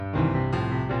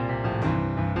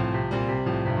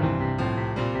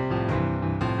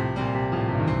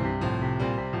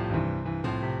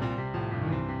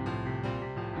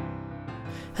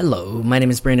Hello, my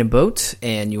name is Brandon Boat,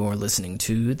 and you're listening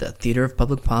to the Theater of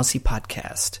Public Policy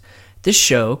podcast. This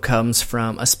show comes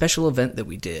from a special event that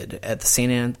we did at the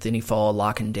St. Anthony Fall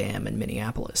Lock and Dam in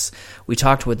Minneapolis. We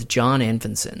talked with John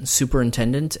Anfinson,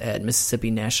 superintendent at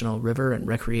Mississippi National River and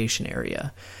Recreation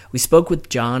Area. We spoke with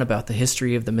John about the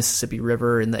history of the Mississippi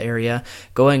River in the area,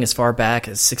 going as far back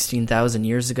as 16,000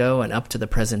 years ago and up to the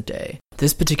present day.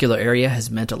 This particular area has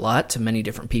meant a lot to many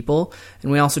different people,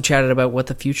 and we also chatted about what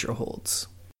the future holds.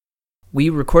 We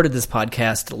recorded this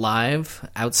podcast live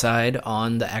outside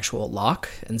on the actual lock,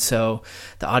 and so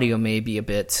the audio may be a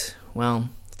bit, well,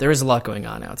 there is a lot going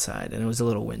on outside, and it was a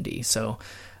little windy, so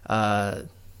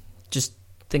just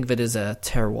think of it as a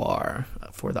terroir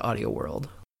for the audio world.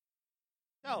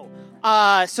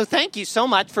 So thank you so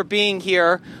much for being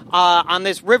here on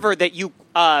this river that you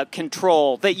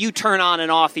control, that you turn on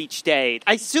and off each day.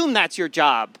 I assume that's your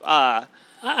job.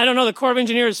 I don't know. The Corps of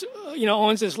Engineers,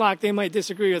 owns this lock. They might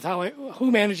disagree with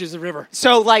who manages the river.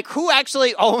 So, who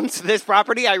actually owns this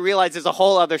property? I realize there's a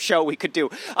whole other show we could do.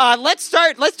 Let's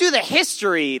do the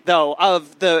history, though,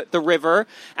 of the river.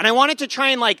 And I wanted to try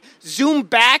and, zoom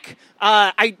back.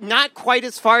 Not quite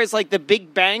as far as, the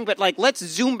Big Bang, but, let's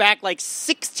zoom back,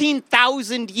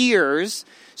 16,000 years.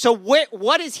 So,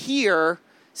 what is here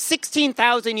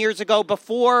 16,000 years ago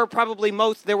before probably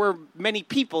there were many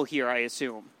people here, I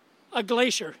assume? A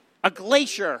glacier. A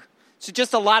glacier. So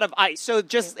just a lot of ice. So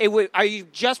are you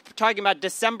just talking about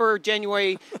December,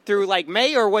 January through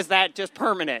May, or was that just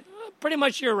permanent? Pretty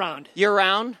much year-round.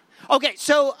 Year-round? Okay,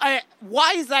 so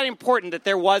why is that important that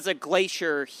there was a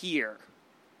glacier here?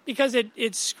 Because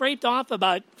it scraped off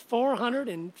about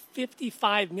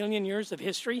 455 million years of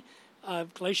history,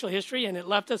 of glacial history, and it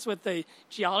left us with the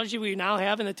geology we now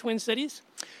have in the Twin Cities.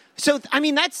 So,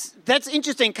 that's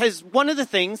interesting, because one of the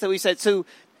things that we said,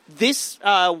 this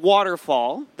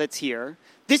waterfall that's here,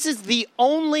 this is the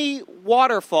only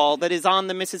waterfall that is on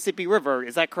the Mississippi River.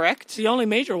 Is that correct? It's the only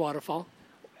major waterfall.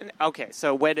 Okay,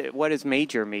 so what does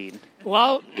major mean?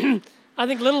 Well, I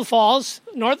think Little Falls,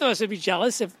 north of us, would be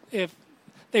jealous if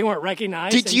they weren't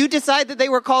recognized. Did you decide that they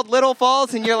were called Little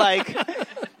Falls? And you're like,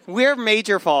 we're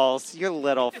Major Falls, you're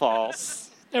Little Falls.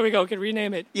 There we go, could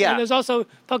rename it. Yeah. And there's also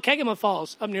Pokegama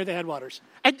Falls up near the headwaters.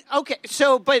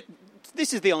 But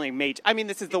this is the only major.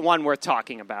 This is the one we're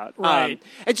talking about. Right.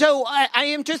 And so I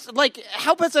am just,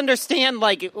 help us understand,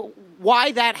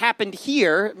 why that happened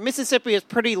here. Mississippi is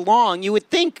pretty long. You would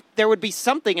think there would be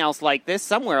something else like this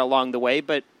somewhere along the way,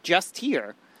 but just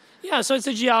here. Yeah, so it's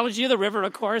the geology of the river,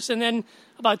 of course. And then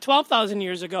about 12,000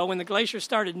 years ago, when the glacier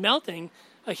started melting,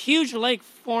 a huge lake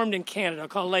formed in Canada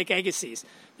called Lake Agassiz,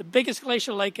 the biggest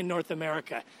glacial lake in North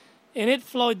America. And it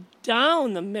flowed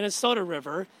down the Minnesota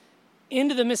River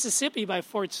into the Mississippi by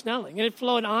Fort Snelling. And it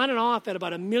flowed on and off at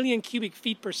about 1 million cubic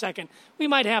feet per second. We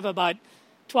might have about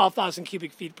 12,000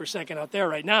 cubic feet per second out there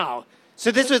right now.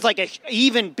 So this was an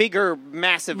even bigger,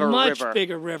 massive river. Much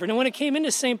bigger river. And when it came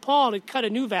into St. Paul, it cut a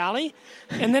new valley,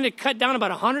 and then it cut down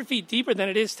about 100 feet deeper than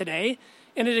it is today,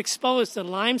 and it exposed the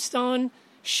limestone,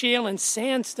 shale, and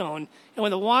sandstone. And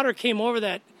when the water came over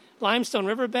that limestone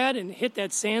riverbed and hit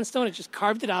that sandstone, it just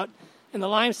carved it out, and the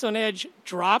limestone edge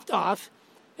dropped off,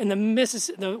 and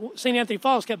the St. Anthony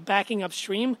Falls kept backing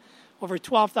upstream over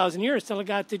 12,000 years till it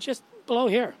got to just below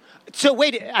here. So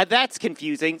wait, that's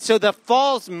confusing. So the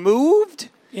falls moved?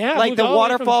 Yeah. The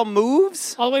waterfall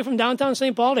moves? All the way from downtown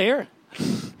St. Paul to here.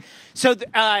 So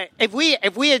if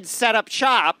we had set up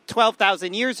shop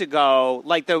 12,000 years ago,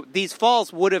 these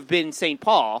falls would have been St.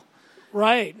 Paul.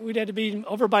 Right. We'd had to be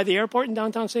over by the airport in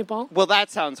downtown St. Paul. Well,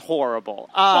 that sounds horrible.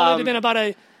 Well, it would have been about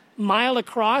a mile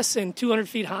across and 200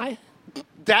 feet high.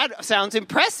 That sounds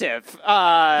impressive.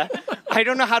 I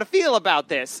don't know how to feel about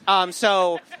this.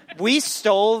 So we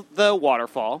stole the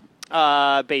waterfall,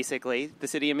 basically, the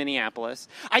city of Minneapolis.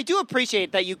 I do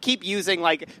appreciate that you keep using,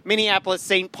 Minneapolis,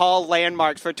 St. Paul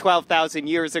landmarks for 12,000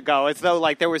 years ago, as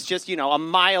though, there was just, a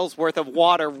mile's worth of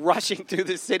water rushing through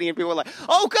the city, and people were like,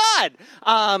 oh,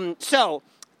 God! So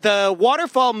the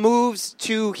waterfall moves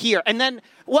to here, and then...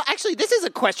 Well, actually, this is a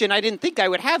question I didn't think I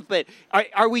would have, but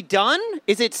are we done?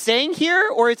 Is it staying here,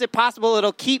 or is it possible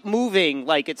it'll keep moving,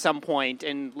 at some point,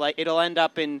 and, it'll end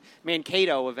up in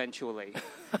Mankato eventually?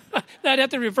 I'd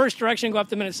have to reverse direction and go up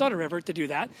the Minnesota River to do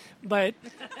that, but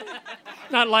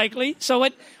not likely. So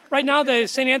right now, the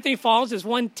St. Anthony Falls is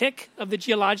one tick of the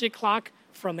geologic clock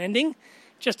from ending.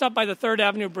 Just up by the 3rd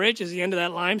Avenue Bridge is the end of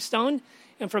that limestone.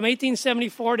 And from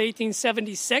 1874 to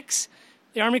 1876...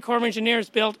 the Army Corps of Engineers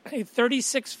built a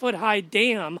 36-foot-high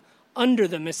dam under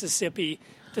the Mississippi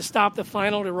to stop the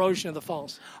final erosion of the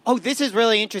falls. Oh, this is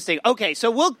really interesting. Okay,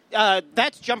 so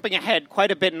that's jumping ahead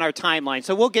quite a bit in our timeline,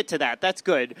 so we'll get to that. That's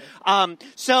good.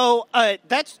 So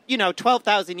that's,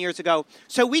 12,000 years ago.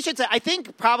 So we should say, I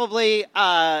think probably,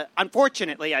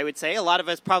 unfortunately, I would say, a lot of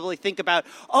us probably think about,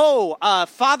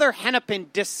 Father Hennepin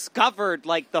discovered,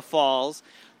 the falls.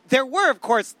 There were, of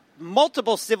course,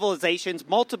 multiple civilizations,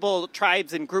 multiple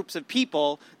tribes and groups of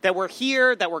people that were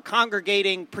here, that were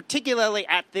congregating, particularly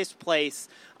at this place,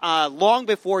 long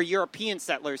before European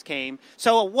settlers came.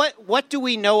 So what do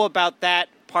we know about that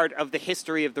part of the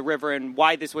history of the river and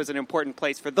why this was an important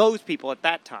place for those people at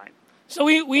that time? So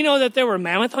we know that there were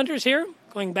mammoth hunters here,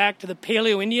 going back to the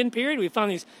Paleo-Indian period. We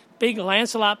found these big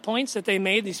lanceolate points that they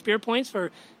made, these spear points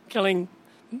for killing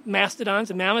mastodons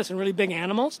and mammoths and really big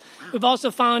animals. We've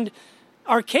also found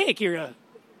archaic era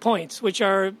points, which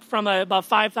are from about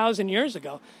 5,000 years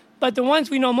ago. But the ones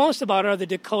we know most about are the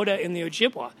Dakota and the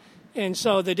Ojibwa. And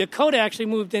so the Dakota actually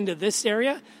moved into this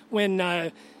area. When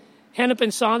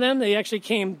Hennepin saw them, they actually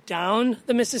came down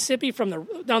the Mississippi,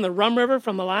 down the Rum River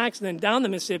from Mille Lacs, and then down the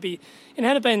Mississippi. And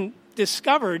Hennepin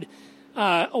discovered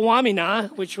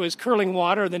Owamina, which was curling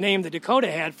water, the name the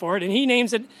Dakota had for it. And he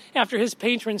names it after his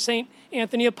patron, St.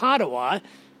 Anthony of Padua,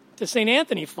 to St.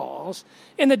 Anthony Falls.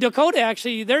 And the Dakota,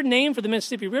 actually, their name for the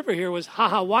Mississippi River here was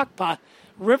Hahawakpa,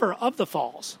 River of the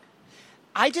Falls.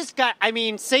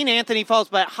 St. Anthony Falls,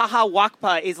 but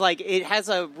Hahawakpa is it has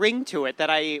a ring to it that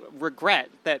I regret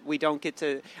that we don't get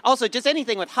to. Also, just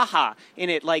anything with haha in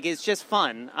it, is just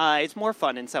fun. It's more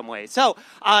fun in some ways. So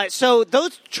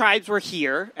those tribes were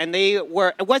here, and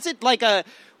was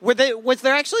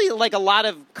there actually a lot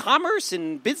of commerce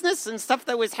and business and stuff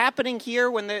that was happening here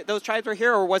when those tribes were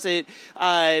here, or was it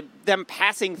them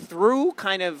passing through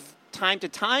kind of time to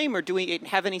time, or do we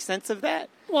have any sense of that?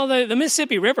 Well, the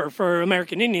Mississippi River for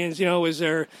American Indians, was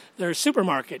their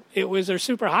supermarket. It was their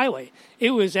superhighway.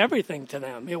 It was everything to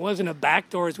them. It wasn't a back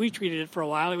door as we treated it for a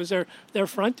while. It was their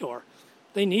front door.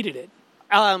 They needed it.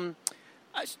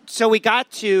 So we got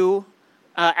to,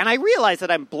 and I realize that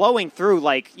I'm blowing through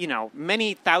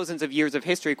many thousands of years of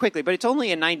history quickly, but it's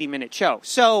only a 90-minute show.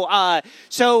 So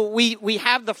we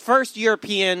have the first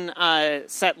European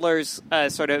settlers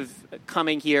sort of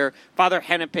coming here. Father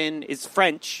Hennepin is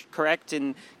French, correct,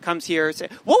 and comes here.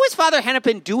 What was Father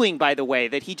Hennepin doing, by the way,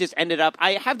 that he just ended up?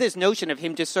 I have this notion of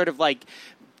him just sort of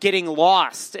getting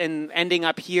lost and ending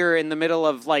up here in the middle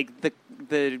of the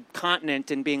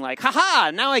continent and being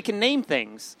ha-ha, now I can name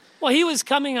things. Well, he was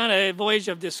coming on a voyage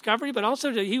of discovery, but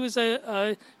also he was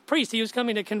a priest. He was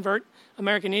coming to convert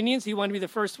American Indians. He wanted to be the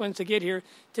first ones to get here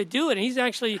to do it. And he's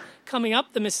actually coming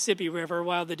up the Mississippi River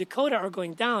while the Dakota are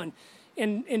going down.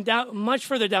 And down, much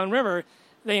further downriver,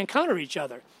 they encounter each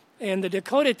other. And the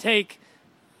Dakota take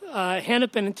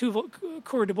Hennepin and two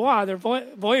Coeur de Bois, their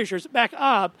voyageurs, back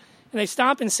up, and they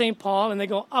stop in St. Paul, and they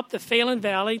go up the Phelan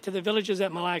Valley to the villages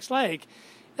at Mille Lacs Lake.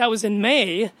 That was in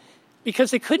May, because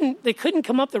they couldn't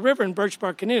come up the river in birch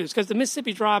bark canoes, because the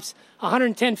Mississippi drops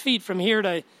 110 feet from here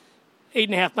to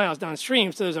 8.5 miles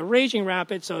downstream. So there's a raging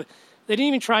rapid, so they didn't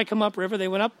even try to come up river. They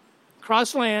went up,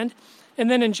 cross land, and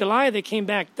then in July they came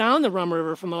back down the Rum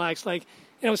River from Mille Lacs Lake,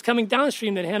 and it was coming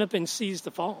downstream that Hennepin sees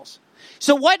the falls.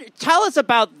 So tell us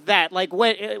about that.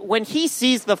 When he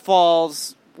sees the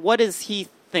falls, what does he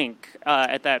think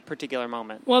at that particular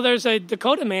moment? Well, there's a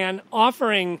Dakota man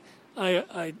offering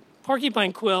a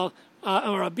porcupine quill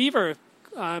or a beaver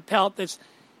pelt that's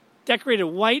decorated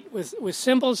white with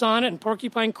symbols on it and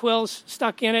porcupine quills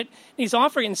stuck in it. And he's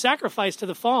offering it in sacrifice to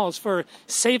the falls for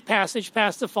safe passage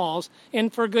past the falls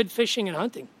and for good fishing and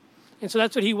hunting. And so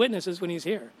that's what he witnesses when he's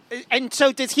here. And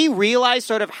so does he realize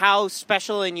sort of how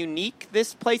special and unique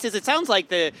this place is? It sounds like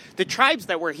the tribes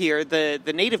that were here,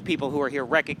 the native people who were here,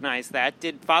 recognize that.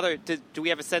 Do we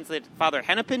have a sense that Father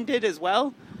Hennepin did as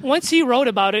well? Once he wrote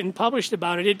about it and published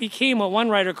about it, it became what one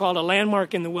writer called a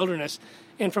landmark in the wilderness.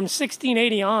 And from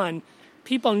 1680 on,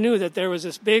 people knew that there was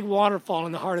this big waterfall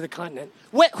in the heart of the continent.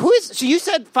 So you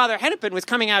said Father Hennepin was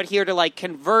coming out here to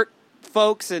convert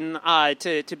folks and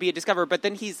to be a discoverer, but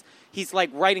then he's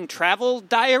writing travel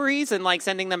diaries and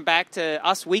sending them back to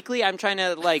Us Weekly. I'm trying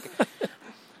to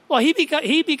Well,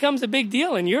 he becomes a big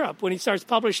deal in Europe when he starts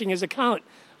publishing his account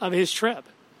of his trip,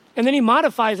 and then he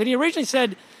modifies it. He originally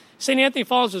said St. Anthony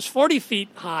Falls was 40 feet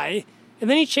high, and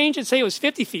then he changed it to say it was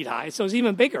 50 feet high, so it was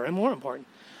even bigger and more important.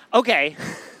 Okay.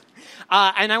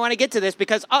 And I want to get to this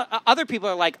because other people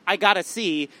are like, I got to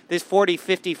see this 40,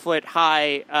 50-foot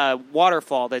high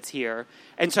waterfall that's here.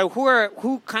 And so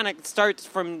who kind of starts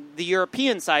from the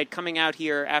European side coming out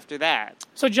here after that?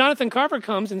 So Jonathan Carver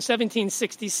comes in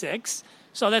 1766.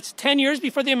 So that's 10 years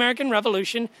before the American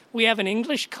Revolution. We have an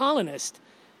English colonist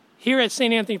here at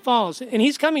St. Anthony Falls. And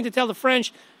he's coming to tell the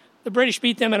French the British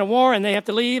beat them in a war and they have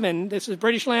to leave, and this is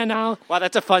British land now. Wow,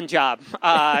 that's a fun job.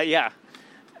 Yeah.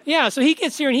 Yeah, so he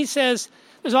gets here and he says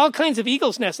there's all kinds of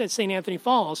eagles' nests at St. Anthony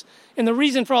Falls. And the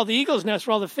reason for all the eagles' nests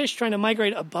were all the fish trying to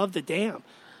migrate above the dam.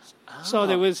 Oh.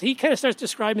 So he kind of starts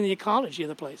describing the ecology of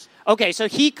the place. Okay, so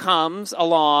he comes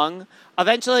along.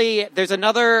 Eventually, there's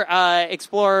another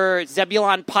explorer,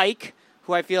 Zebulon Pike,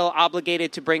 who I feel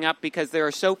obligated to bring up because there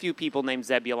are so few people named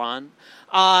Zebulon.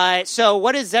 So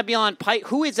what is Zebulon Pike?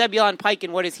 Who is Zebulon Pike,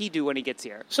 and what does he do when he gets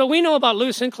here? So we know about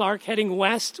Lewis and Clark heading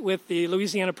west with the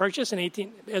Louisiana Purchase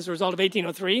as a result of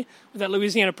 1803, with that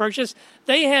Louisiana Purchase.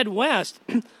 They head west.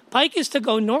 Pike is to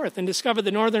go north and discover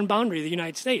the northern boundary of the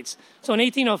United States. So in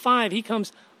 1805, he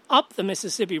comes up the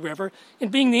Mississippi River,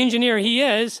 and being the engineer he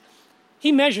is,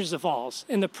 he measures the falls.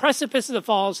 And the precipice of the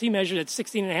falls, he measured at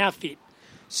 16.5 feet.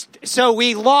 So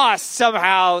we lost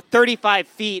somehow 35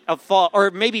 feet of fall,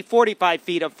 or maybe 45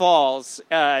 feet of falls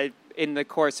in the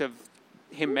course of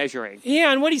him measuring.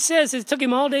 Yeah, and what he says is it took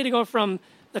him all day to go from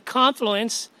the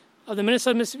confluence of the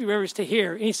Minnesota Mississippi rivers to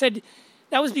here. And he said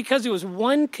that was because it was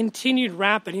one continued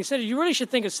rapid. He said you really should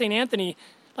think of St. Anthony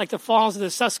like the falls of the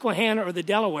Susquehanna or the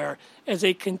Delaware as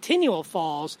a continual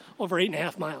falls over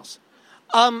 8.5 miles.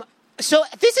 So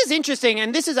this is interesting,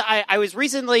 and this is I was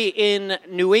recently in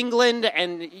New England,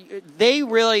 and they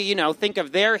really, think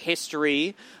of their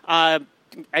history, as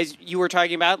you were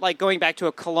talking about, like going back to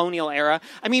a colonial era.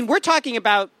 I mean, we're talking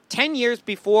about 10 years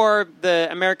before the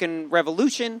American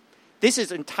Revolution. This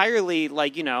is entirely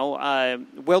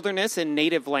wilderness and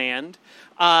native land.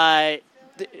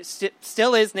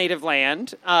 Still is native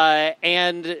land,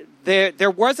 and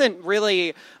there wasn't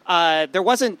really there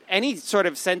wasn't any sort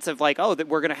of sense of that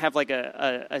we're going to have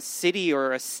a city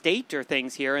or a state or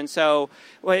things here. And so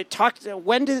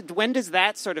when does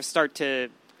that sort of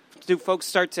do folks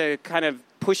start to kind of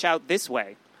push out this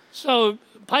way? So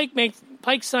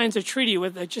Pike signs a treaty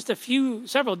with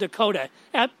several Dakota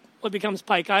at what becomes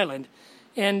Pike Island,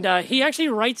 and he actually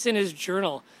writes in his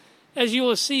journal, as you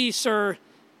will see, sir,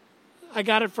 I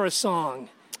got it for a song.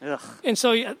 Ugh. And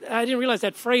so I didn't realize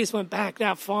that phrase went back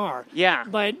that far. Yeah.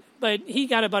 But he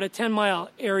got about a 10-mile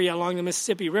area along the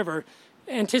Mississippi River,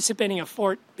 anticipating a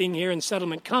fort being here and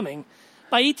settlement coming.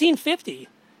 By 1850,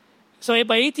 so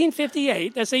by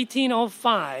 1858, that's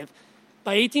 1805,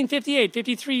 by 1858,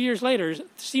 53 years later,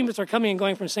 steamboats are coming and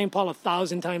going from St. Paul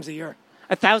 1,000 times a year.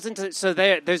 1,000. So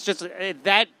there's just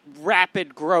that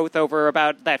rapid growth over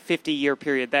about that 50-year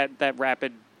period, that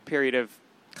rapid period of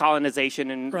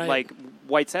colonization and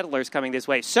white settlers coming this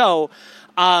way. So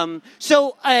in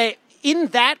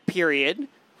that period,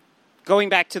 going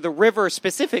back to the river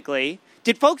specifically,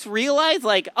 did folks realize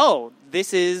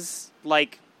this is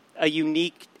a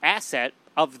unique asset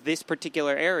of this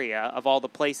particular area of all the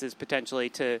places potentially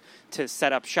to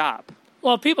set up shop?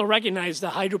 Well, people recognize the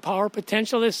hydropower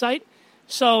potential of this site.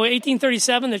 So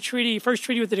 1837, the first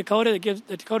treaty with the Dakota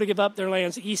give up their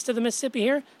lands east of the Mississippi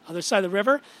here, other side of the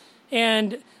river.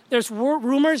 And there's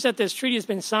rumors that this treaty has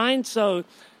been signed. So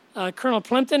Colonel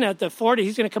Plimpton at the fort,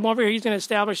 he's going to come over here. He's going to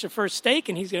establish the first stake,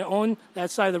 and he's going to own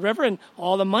that side of the river and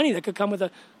all the money that could come with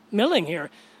the milling here.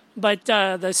 But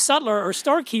the sutler or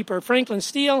storekeeper, Franklin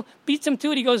Steele, beats him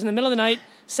to it. He goes in the middle of the night,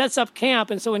 sets up camp.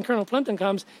 And so when Colonel Plimpton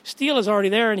comes, Steele is already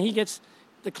there, and he gets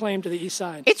the claim to the east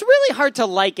side. It's really hard to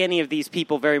like any of these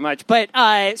people very much. But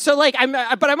I'm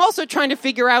also trying to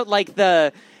figure out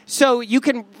So you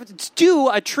can do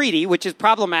a treaty, which is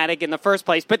problematic in the first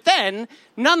place, but then,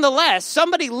 nonetheless,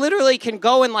 somebody literally can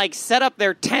go and, set up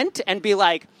their tent and be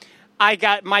like, I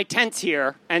got my tents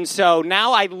here, and so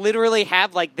now I literally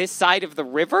have, this side of the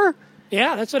river?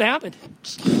 Yeah, that's what happened.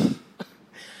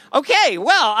 Okay,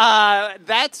 well,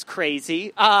 that's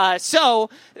crazy. So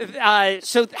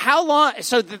how long,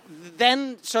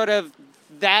 then sort of,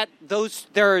 there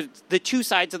are the two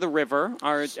sides of the river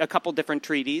are a couple different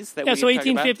treaties that we so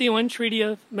 1851 Treaty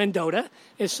of Mendota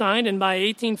is signed, and by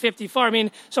 1854,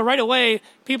 so right away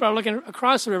people are looking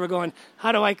across the river going,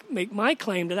 how do I make my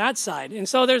claim to that side? And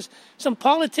so there's some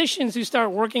politicians who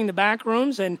start working the back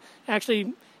rooms and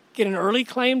actually get an early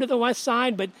claim to the west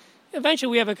side, but eventually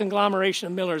we have a conglomeration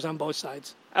of millers on both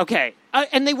sides. Okay,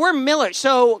 and they were millers.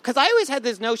 So, because I always had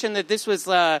this notion that this was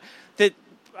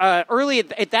early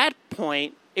at that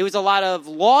point, it was a lot of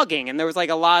logging, and there was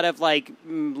a lot of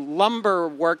lumber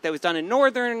work that was done in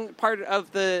northern part of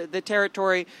the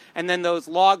territory, and then those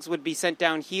logs would be sent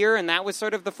down here, and that was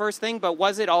sort of the first thing. But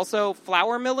was it also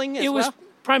flour milling as well? It was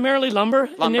primarily lumber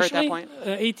initially, at that point?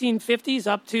 1850s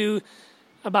up to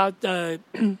about the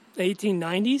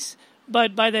 1890s.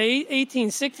 But by the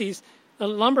 1860s, the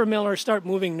lumber millers start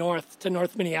moving north to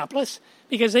North Minneapolis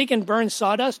because they can burn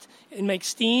sawdust and make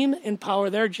steam and power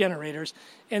their generators.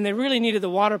 And they really needed the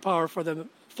water power for the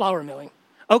flour milling.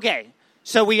 Okay,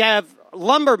 so we have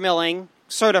lumber milling,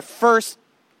 sort of first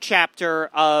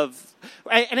chapter of,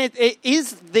 and it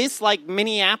is this like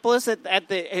Minneapolis at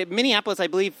the Minneapolis, I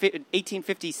believe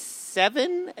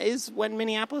 1857 is when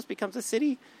Minneapolis becomes a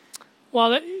city.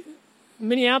 Well,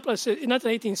 Minneapolis, not the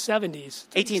 1870s.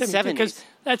 1870s. Because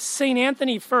that's St.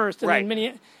 Anthony first, and Right.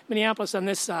 then Minneapolis on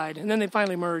this side, and then they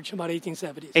finally merge about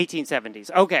 1870s.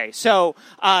 1870s. Okay, so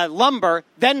lumber,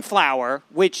 then flour,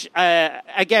 which,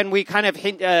 again, we kind of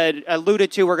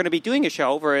alluded to. We're going to be doing a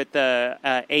show over at the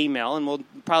A Mill, and we'll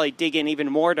probably dig in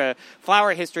even more to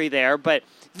flour history there. But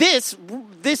this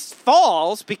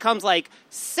Falls becomes, like,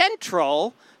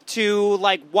 central to,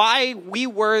 like, why we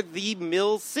were the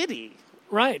mill city.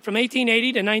 Right. From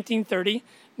 1880 to 1930,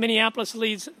 Minneapolis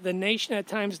leads the nation, at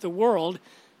times the world,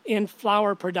 in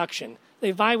flour production.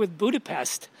 They vie with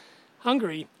Budapest,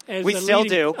 Hungary, as We still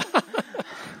do.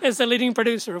 as the leading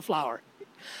producer of flour.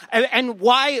 And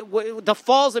why the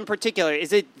Falls in particular?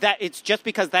 Is it that it's just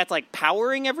because that's like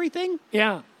powering everything?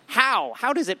 Yeah. How?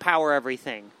 How does it power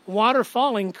everything? Water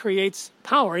falling creates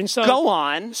power. And so Go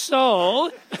on.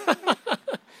 So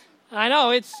I know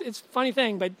it's a funny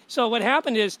thing, but so what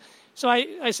happened is, so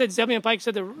I said Zebulon Pike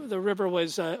said the river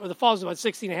was, or the falls was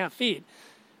about 16.5 feet.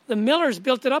 The millers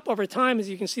built it up over time, as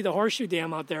you can see the horseshoe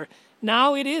dam out there.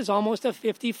 Now it is almost a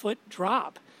 50-foot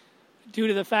drop due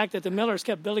to the fact that the millers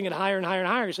kept building it higher and higher and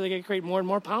higher so they could create more and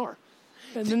more power.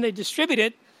 And then they distribute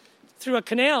it through a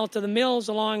canal to the mills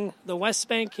along the West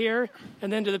Bank here,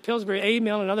 and then to the Pillsbury A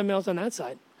Mill and other mills on that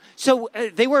side. So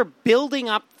they were building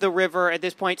up the river at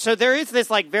this point. So there is this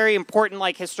like very important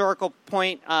like historical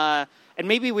point, and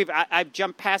maybe I've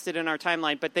jumped past it in our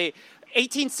timeline, but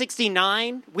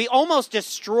 1869, we almost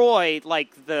destroyed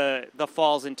like the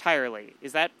falls entirely.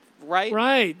 Is that right?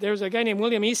 Right. There's a guy named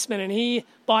William Eastman, and he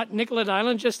bought Nicollet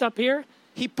Island just up here.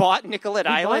 He bought Nicollet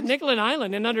Island? Bought Nicollet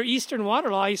Island, and under Eastern water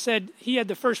law, he said he had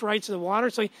the first rights to the water,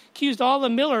 so he accused all the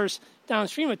millers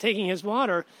downstream of taking his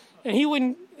water, and he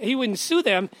wouldn't sue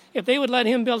them if they would let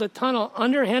him build a tunnel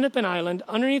under Hennepin Island,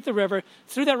 underneath the river,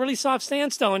 through that really soft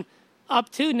sandstone, up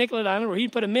to Nicollet Island, where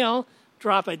he'd put a mill,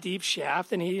 drop a deep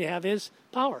shaft, and he'd have his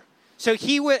power. So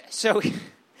he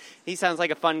sounds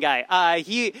like a fun guy.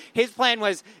 His plan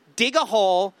was dig a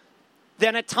hole,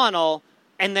 then a tunnel,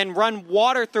 and then run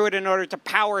water through it in order to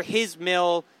power his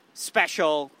mill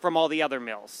special from all the other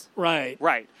mills. Right.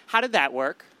 Right. How did that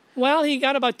work? Well, he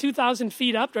got about 2,000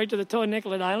 feet up, right to the toe of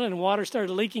Nicollet Island, and water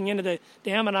started leaking into the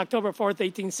dam on October 4th,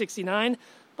 1869.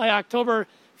 By October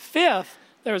 5th,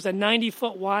 there was a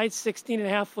 90-foot wide,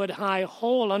 16.5-foot high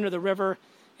hole under the river,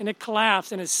 and it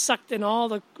collapsed, and it sucked in all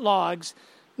the logs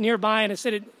nearby,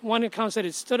 and one account said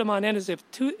it stood them on end as if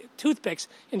toothpicks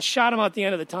and shot them out the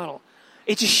end of the tunnel.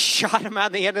 It just shot him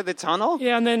out the end of the tunnel?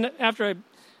 Yeah, and then after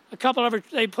a couple of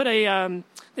they put they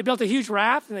built a huge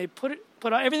raft, and they put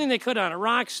everything they could on it,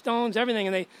 rocks, stones, everything,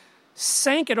 and they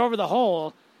sank it over the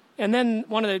hole. And then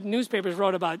one of the newspapers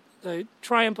wrote about the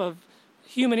triumph of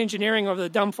human engineering over the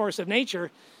dumb force of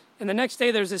nature. And the next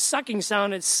day there's this sucking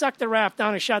sound. It sucked the raft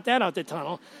down and shot that out the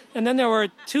tunnel. And then there were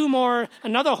two more,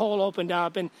 another hole opened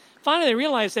up. And finally they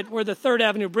realized that where the 3rd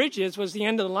Avenue Bridge is was the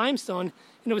end of the limestone,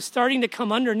 and it was starting to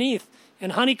come underneath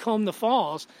and honeycomb the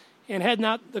falls. And had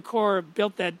not the Corps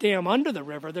built that dam under the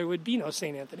river, there would be no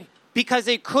St. Anthony. Because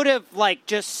it could have like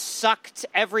just sucked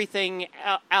everything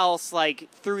else like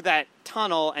through that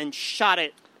tunnel and shot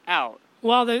it out.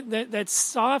 Well, that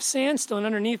soft sandstone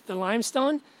underneath the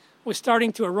limestone was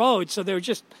starting to erode, so they were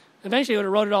just eventually it would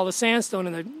have eroded all the sandstone,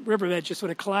 and the riverbed just would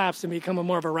have collapsed and become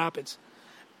more of a rapids.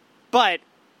 But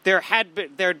there had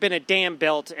been a dam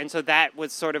built, and so that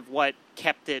was sort of what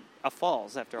kept it a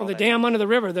falls after all. The dam under the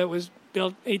river that was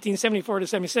built 1874 to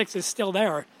 76 is still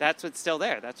there. That's what's still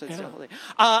there. Still there.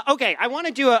 Okay, I want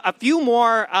to do a few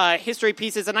more history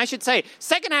pieces, and I should say,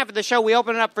 second half of the show, we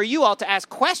open it up for you all to ask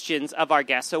questions of our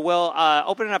guests. So we'll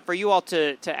open it up for you all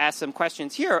to ask some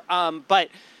questions here.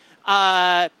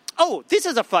 This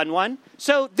is a fun one.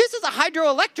 So this is a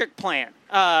hydroelectric plant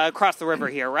across the river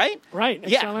here, right? Right,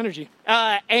 Xcel Energy.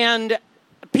 And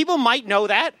people might know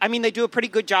that. I mean, they do a pretty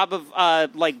good job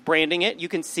of branding it. You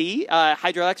can see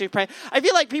hydroelectric plant. I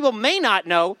feel like people may not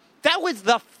know that was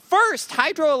the first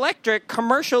hydroelectric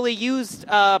commercially used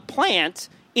plant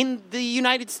in the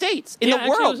United States, in the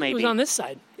world, maybe. It was on this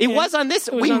side. It was on this.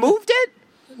 We moved it?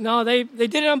 No, they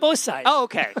did it on both sides. Oh,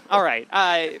 okay. All right.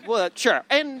 Well, sure.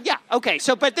 And yeah, okay.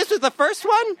 So, but this was the first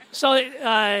one? So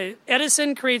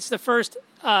Edison creates the first,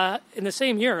 in the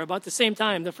same year, about the same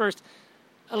time, the first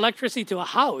electricity to a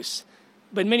house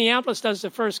But Minneapolis does the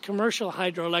first commercial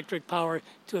hydroelectric power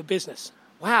to a business.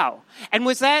 Wow. And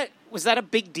was that a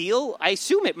big deal? I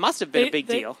assume it must have been a big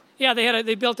deal. Yeah,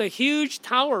 they built a huge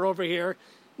tower over here,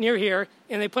 near here,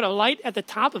 and they put a light at the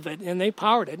top of it, and they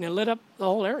powered it, and it lit up the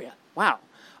whole area. Wow.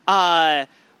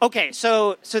 Okay,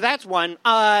 so that's one.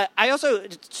 I also,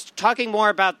 talking more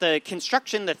about the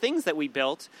construction, the things that we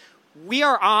built, we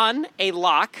are on a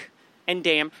lock and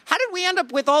dam. How did we end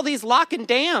up with all these lock and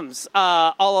dams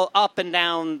all up and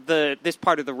down this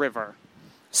part of the river?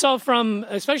 So from,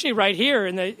 especially right here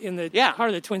in the heart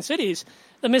of the Twin Cities,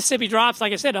 the Mississippi drops,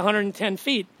 like I said, 110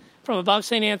 feet from above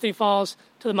St. Anthony Falls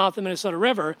to the mouth of the Minnesota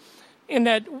River, in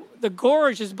that the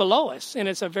gorge is below us, and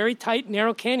it's a very tight,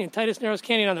 narrow canyon, tightest, narrowest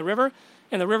canyon on the river,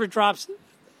 and the river drops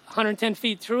 110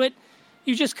 feet through it.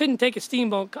 You just couldn't take a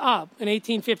steamboat up. In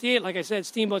 1858, like I said,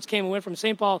 steamboats came and went from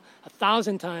St. Paul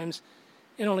 1,000 times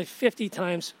and only 50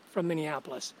 times from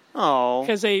Minneapolis. Oh.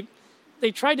 Because they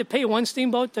tried to pay one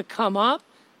steamboat to come up,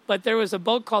 but there was a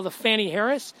boat called the Fannie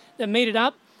Harris that made it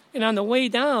up, and on the way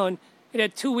down, it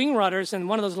had two wing rudders, and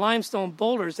one of those limestone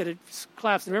boulders that had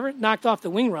collapsed in the river knocked off the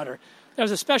wing rudder. There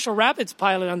was a special rapids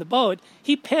pilot on the boat.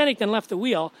 He panicked and left the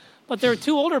wheel, but there were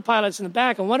two older pilots in the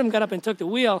back, and one of them got up and took the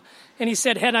wheel, and he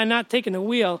said, had I not taken the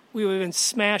wheel, we would have been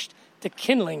smashed to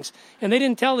kindlings. And they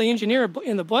didn't tell the engineer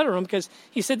in the boiler room because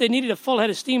he said they needed a full head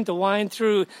of steam to wind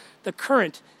through the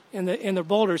current in the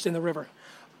boulders in the river.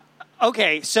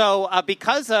 Okay, so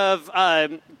because of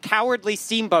cowardly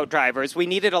steamboat drivers, we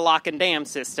needed a lock and dam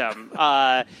system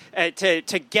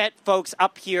to get folks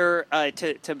up here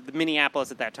to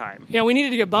Minneapolis at that time. Yeah, we needed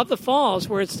to get above the falls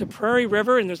where it's the Prairie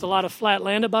River and there's a lot of flat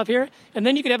land above here. And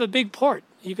then you could have a big port.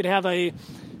 You could have a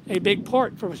big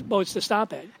port for boats to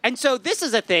stop at. And so this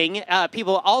is a thing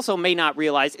people also may not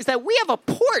realize, is that we have a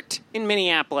port in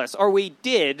Minneapolis, or we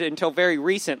did until very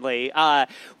recently. What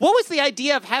was the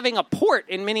idea of having a port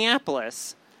in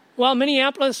Minneapolis? Well,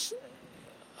 Minneapolis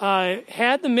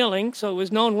had the milling, so it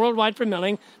was known worldwide for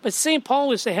milling, but St. Paul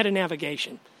was the head of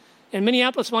navigation. And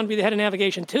Minneapolis wanted to be the head of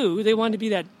navigation, too. They wanted to be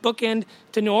that bookend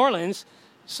to New Orleans,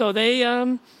 so they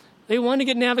wanted to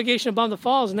get navigation above the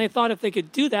falls, and they thought if they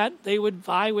could do that, they would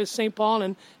vie with St. Paul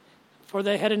and for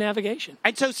the head of navigation.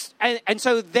 And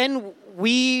so then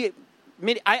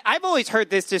I've always heard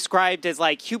this described as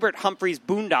like Hubert Humphrey's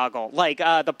boondoggle, like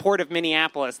the port of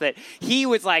Minneapolis, that he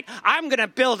was like, I'm going to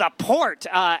build a port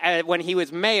when he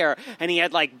was mayor, and he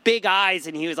had like big eyes,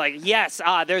 and he was like, yes,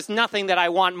 there's nothing that I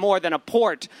want more than a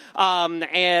port.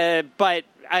 But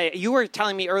you were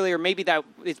telling me earlier maybe that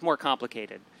it's more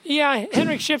complicated. Yeah,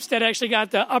 Henrik Shipstead actually got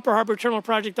the Upper Harbor Terminal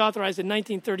Project authorized in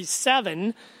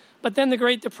 1937, but then the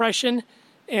Great Depression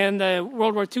and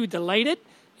World War II delayed it,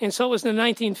 and so it was in the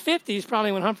 1950s,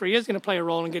 probably when Humphrey is going to play a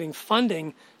role in getting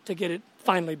funding to get it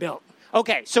finally built.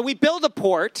 Okay, so we build a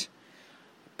port.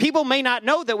 People may not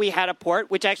know that we had a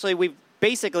port, which actually we've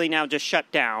basically now just shut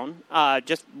down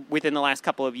just within the last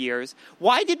couple of years.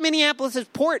 Why did Minneapolis's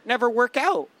port never work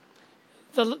out?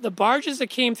 The barges that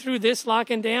came through this lock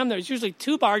and dam, there's usually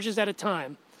two barges at a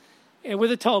time with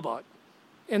a towboat.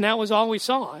 And that was all we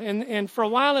saw. And for a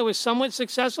while it was somewhat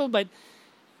successful, but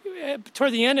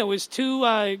toward the end it was two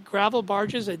gravel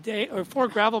barges a day, or four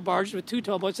gravel barges with two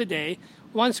towboats a day,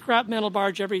 one scrap metal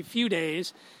barge every few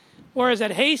days. Whereas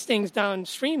at Hastings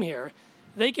downstream here,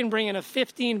 they can bring in a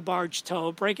 15-barge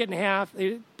tow, break it in half,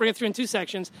 they bring it through in two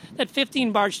sections. That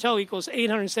 15-barge tow equals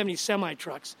 870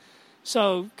 semi-trucks.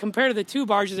 So compared to the two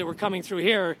barges that were coming through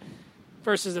here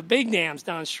versus the big dams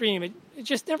downstream, it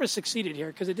just never succeeded here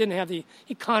because it didn't have the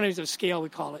economies of scale, we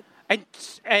call it.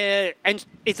 And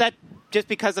is that just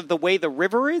because of the way the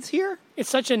river is here? It's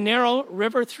such a narrow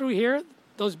river through here,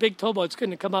 those big towboats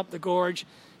couldn't come up the gorge.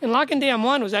 And Lock and Dam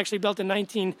 1 was actually built in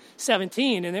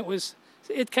 1917, and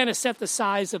it kind of set the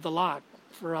size of the lock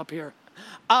for up here.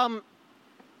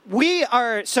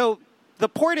 The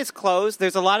port is closed.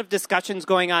 There's a lot of discussions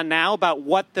going on now about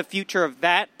what the future of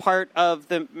that part of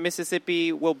the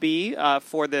Mississippi will be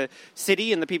for the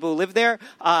city and the people who live there.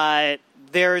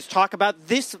 There's talk about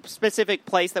this specific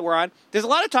place that we're on. There's a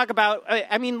lot of talk about,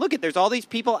 there's all these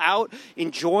people out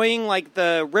enjoying like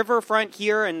the riverfront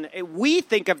here. And we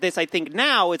think of this, I think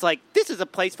now, it's like this is a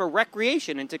place for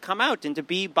recreation and to come out and to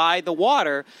be by the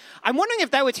water. I'm wondering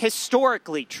if that was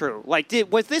historically true. Like,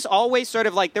 was this always sort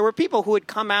of like there were people who would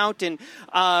come out and,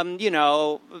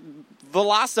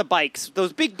 Velocibikes,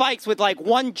 those big bikes with like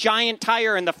one giant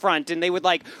tire in the front, and they would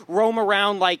like roam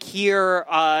around like here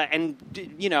and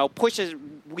push a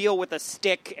wheel with a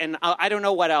stick and I don't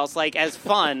know what else, like as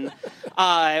fun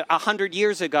 100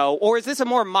 years ago? Or is this a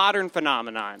more modern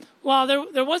phenomenon? Well,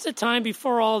 there was a time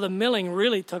before all the milling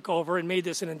really took over and made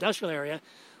this an industrial area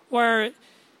where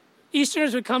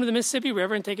Easterners would come to the Mississippi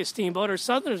River and take a steamboat, or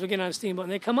Southerners would get on a steamboat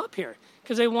and they'd come up here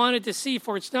because they wanted to see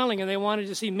Fort Snelling and they wanted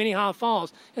to see Minnehaha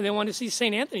Falls and they wanted to see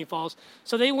St. Anthony Falls.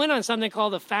 So they went on something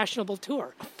called a fashionable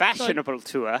tour. Fashionable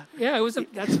tour? Yeah,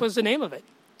 that was the name of it.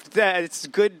 That's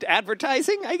good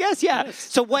advertising, I guess. Yeah. Yes.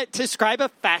 So, describe a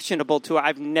fashionable tour?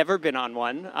 I've never been on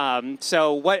one.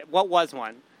 So, what was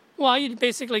one? Well, you'd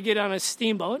basically get on a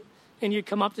steamboat and you'd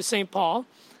come up to St. Paul,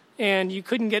 and you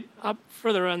couldn't get up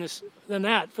further than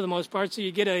that for the most part. So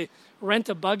you rent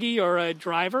a buggy or a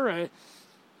driver,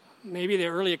 maybe the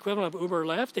early equivalent of Uber or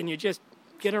Lyft, and you just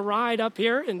get a ride up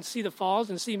here and see the falls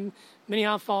and see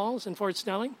Minnehaha Falls and Fort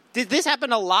Snelling. Did this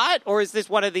happen a lot, or is this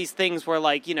one of these things where,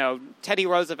 Teddy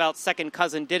Roosevelt's second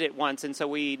cousin did it once, and so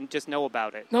we just know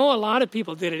about it? No, a lot of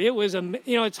people did it. It was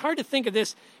it's hard to think of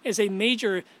this as a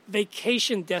major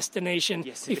vacation destination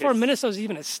before Minnesota's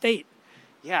even a state.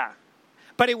 Yeah.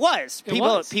 But it was.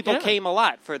 People came a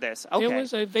lot for this. Okay. It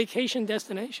was a vacation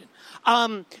destination.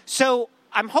 So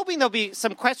I'm hoping there'll be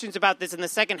some questions about this in the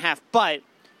second half, but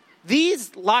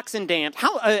these locks and dams,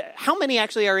 how many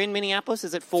actually are in Minneapolis?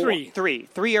 Is it 4?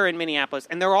 Three are in Minneapolis,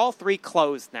 and they're all 3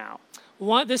 closed now.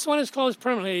 This one is closed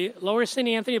permanently. Lower St.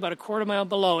 Anthony, about a quarter mile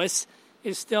below us,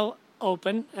 is still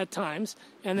open at times.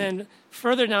 And then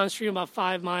further downstream, about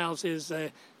 5 miles, is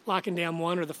Lock and Dam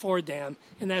 1 or the Ford Dam,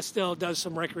 and that still does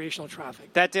some recreational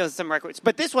traffic. That does some recreational,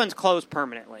 but this one's closed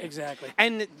permanently. Exactly.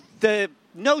 And the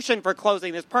notion for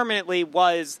closing this permanently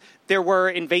was there were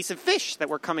invasive fish that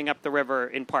were coming up the river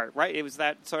in part, right? It was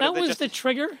that sort of... That was the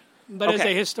trigger, but as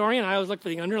a historian, I always look for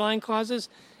the underlying causes,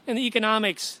 and the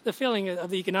economics, the feeling of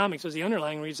the economics was the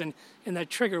underlying reason, and that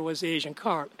trigger was the Asian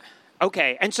carp.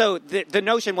 Okay, and so the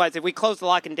notion was if we close the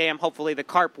lock and dam, hopefully the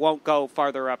carp won't go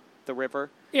farther up the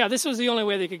river? Yeah, this was the only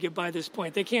way they could get by this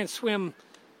point. They can't swim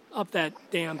up that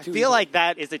dam too. I feel like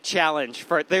that is a challenge.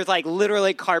 There's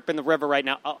literally carp in the river right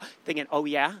now. Thinking,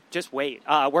 just wait.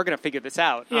 We're going to figure this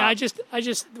out. Yeah,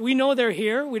 we know they're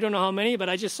here. We don't know how many, but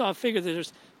I just saw a figure that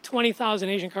there's 20,000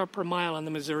 Asian carp per mile on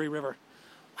the Missouri River.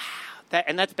 Wow,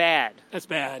 and that's bad. That's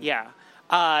bad. Yeah.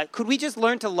 Could we just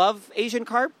learn to love Asian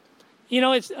carp?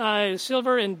 It's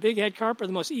silver and bighead carp are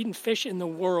the most eaten fish in the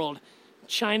world.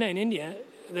 China and India,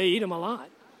 they eat them a lot.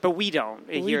 But we don't.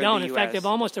 We don't. In fact, they've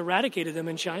almost eradicated them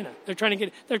in China. They're trying to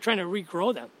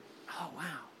regrow them. Oh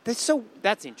wow,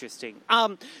 that's interesting.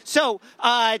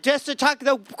 Just to talk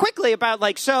though quickly about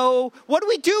what do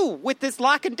we do with this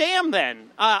lock and dam then,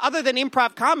 other than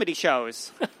improv comedy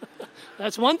shows?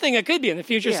 That's one thing that could be in the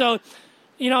future. Yeah.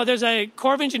 So, there's a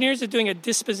Corps of Engineers that's doing a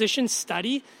disposition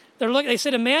study. They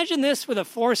said, imagine this with a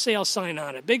for sale sign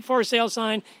on it, big for sale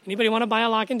sign. Anybody want to buy a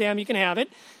lock and dam, you can have it.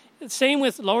 Same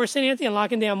with Lower St. Anthony and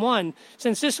Lock and Dam 1.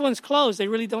 Since this one's closed, they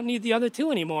really don't need the other 2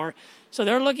 anymore. So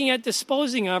they're looking at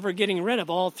disposing of or getting rid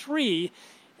of all 3.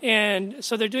 And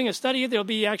so they're doing a study. There'll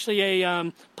be actually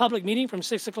a public meeting from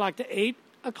 6 o'clock to 8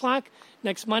 o'clock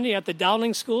next Monday at the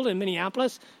Dowling School in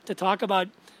Minneapolis to talk about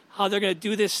how they're going to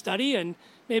do this study and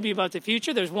maybe about the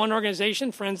future. There's one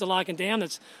organization, Friends of Lock and Dam,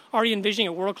 that's already envisioning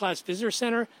a world-class visitor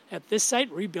center at this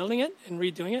site, rebuilding it and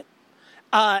redoing it.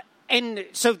 And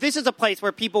so this is a place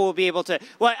where people will be able to,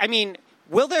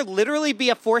 will there literally be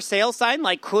a for sale sign?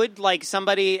 Could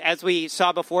somebody, as we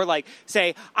saw before,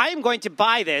 say, I am going to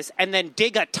buy this and then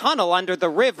dig a tunnel under the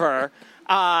river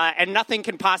and nothing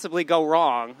can possibly go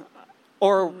wrong?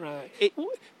 Or right.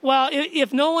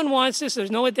 If no one wants this,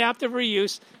 there's no adaptive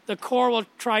reuse, the Corps will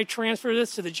try transfer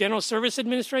this to the General Service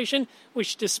Administration,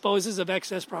 which disposes of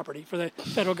excess property for the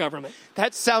federal government.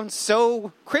 That sounds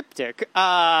so cryptic.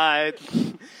 But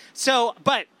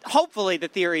hopefully the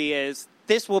theory is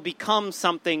this will become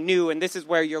something new, and this is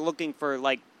where you're looking for,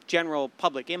 general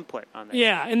public input on this.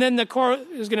 Yeah, and then the Corps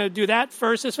is going to do that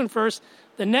first, this one first.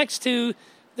 The next 2,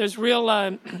 there's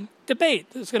real debate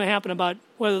that's going to happen about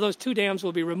whether those 2 dams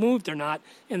will be removed or not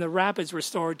and the rapids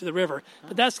restored to the river.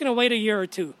 But that's going to wait a year or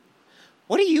 2.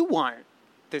 What do you want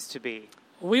this to be?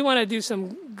 We want to do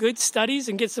some good studies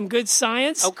and get some good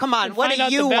science. Oh, come on. What do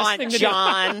you want,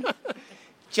 John?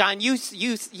 John,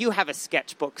 you have a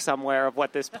sketchbook somewhere of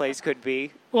what this place could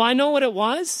be. Well, I know what it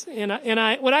was, and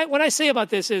what I say about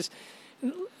this is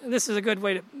a good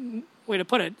way to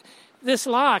put it. This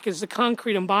lock is the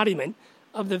concrete embodiment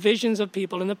of the visions of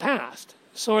people in the past.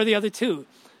 So are the other 2.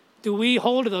 Do we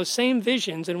hold to those same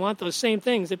visions and want those same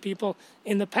things that people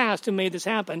in the past who made this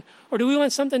happen, or do we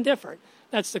want something different?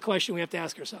 That's the question we have to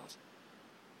ask ourselves.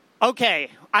 Okay,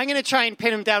 I'm going to try and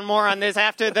pin him down more on this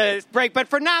after the break. But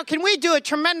for now, can we do a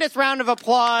tremendous round of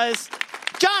applause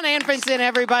John Anfinson,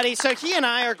 everybody. So he and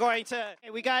I are going to.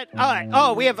 We got. All right.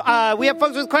 Oh, we have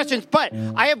folks with questions, but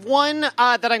I have one that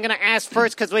I'm going to ask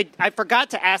first because I forgot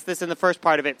to ask this in the first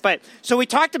part of it. But so we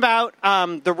talked about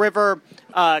the river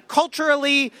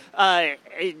culturally,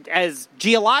 as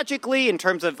geologically, in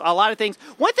terms of a lot of things.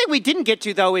 One thing we didn't get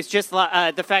to though is just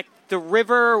the fact the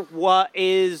river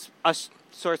is a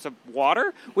source of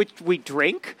water, which we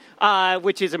drink,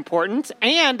 which is important,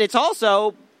 and it's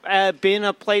also been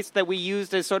a place that we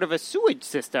used as sort of a sewage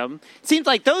system. Seems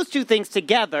like those two things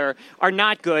together are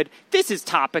not good. This is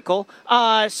topical.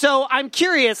 So I'm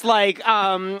curious,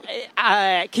 can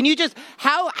you just,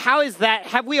 how is that?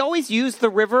 Have we always used the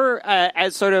river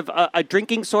as sort of a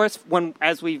drinking source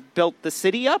as we built the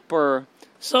city up, or?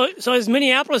 So as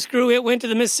Minneapolis grew, it went to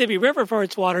the Mississippi River for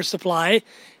its water supply.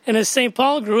 And as St.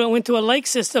 Paul grew, it went to a lake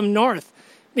system north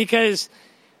because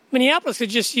Minneapolis could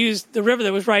just use the river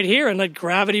that was right here and let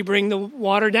gravity bring the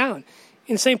water down.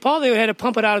 In St. Paul, they had to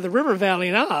pump it out of the river valley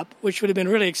and up, which would have been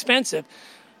really expensive.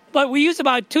 But we used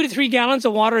about 2 to 3 gallons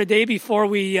of water a day before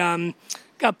we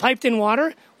got piped in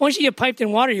water. Once you get piped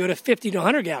in water, you would have 50 to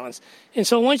 100 gallons. And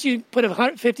so once you put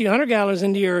 50 to 100 gallons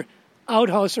into your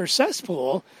outhouse or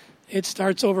cesspool, it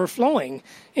starts overflowing.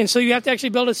 And so you have to actually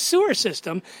build a sewer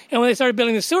system. And when they started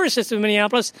building the sewer system in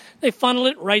Minneapolis, they funneled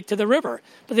it right to the river.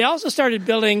 But they also started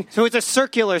building... So it's a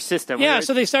circular system. Yeah,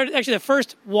 so they started... Actually, the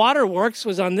first waterworks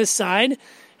was on this side.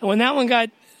 And when that one got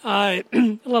a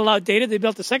little outdated, they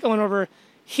built the second one over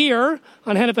here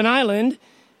on Hennepin Island.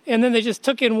 And then they just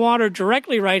took in water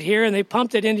directly right here, and they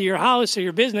pumped it into your house or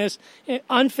your business,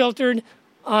 unfiltered,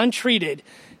 untreated.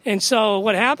 And so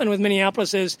what happened with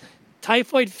Minneapolis is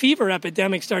typhoid fever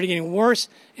epidemic started getting worse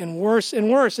and worse and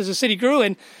worse as the city grew.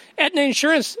 And Aetna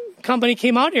Insurance Company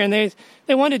came out here, and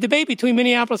they wanted to debate between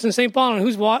Minneapolis and St. Paul on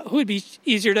who would be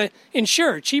easier to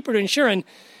insure, cheaper to insure. And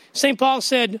St. Paul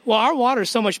said, well, our water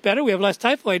is so much better. We have less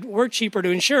typhoid. We're cheaper to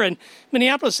insure. And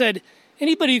Minneapolis said,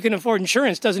 anybody who can afford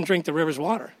insurance doesn't drink the river's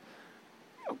water.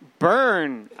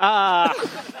 Burn.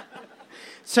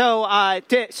 So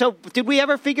did we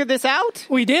ever figure this out?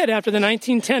 We did after the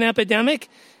 1910 epidemic.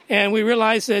 And we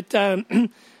realized that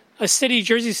a city,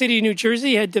 Jersey City, New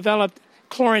Jersey, had developed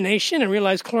chlorination and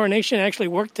realized chlorination actually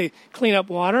worked to clean up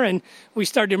water. And we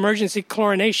started emergency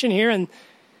chlorination here. And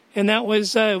that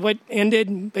was what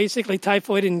ended basically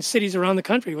typhoid in cities around the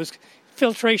country was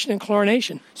filtration and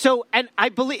chlorination. So, and I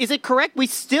believe, is it correct? We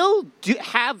still do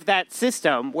have that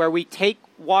system where we take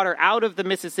water out of the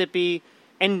Mississippi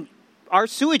and our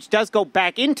sewage does go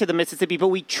back into the Mississippi, but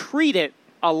we treat it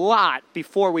a lot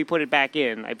before we put it back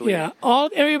in, I believe. Yeah,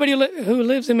 everybody who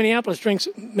lives in Minneapolis drinks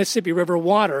Mississippi River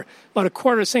water. About a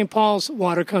quarter of St. Paul's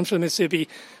water comes from the Mississippi.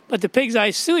 But the Pig's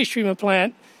Eye sewage treatment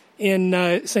plant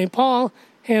in St. Paul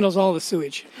handles all the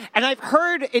sewage. And I've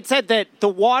heard it said that the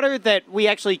water that we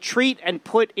actually treat and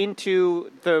put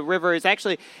into the river is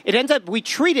actually, we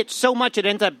treat it so much it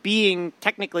ends up being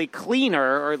technically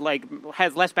cleaner or like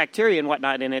has less bacteria and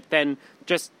whatnot in it than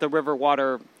just the river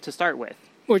water to start with.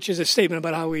 Which is a statement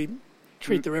about how we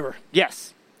treat the river.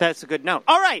 Yes, that's a good note.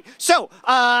 All right, so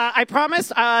I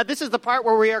promise this is the part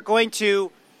where we are going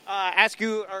to ask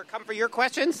you or come for your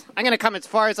questions. I'm going to come as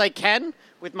far as I can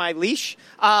with my leash.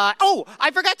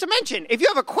 I forgot to mention, if you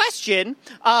have a question,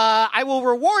 I will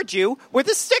reward you with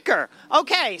a sticker.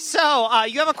 Okay, so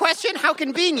you have a question? How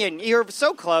convenient. You're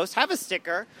so close. Have a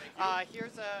sticker.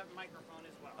 Here's a microphone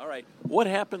as well. All right. What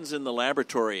happens in the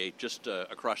laboratory just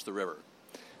across the river?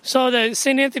 So the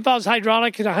St. Anthony Falls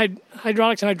Hydraulics and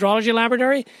Hydrology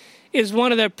Laboratory is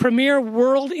one of the premier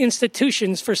world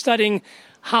institutions for studying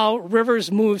how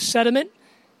rivers move sediment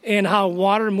and how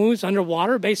water moves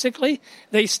underwater, basically.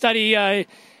 They study,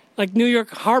 like New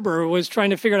York Harbor was trying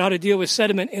to figure out how to deal with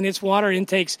sediment in its water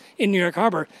intakes in New York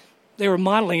Harbor. They were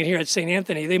modeling it here at St.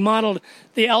 Anthony. They modeled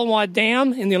the Elwha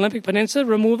Dam in the Olympic Peninsula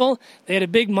removal. They had a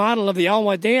big model of the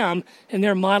Elwha Dam, and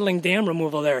they're modeling dam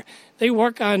removal there. They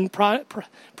work on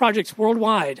projects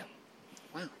worldwide.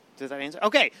 Wow. Does that answer?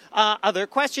 Okay. Other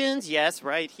questions? Yes,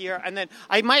 right here. And then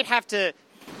I might have to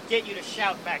get you to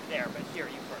shout back there, but here,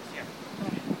 you first. Here.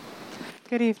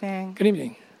 Good evening. Good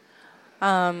evening.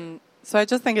 So I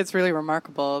just think it's really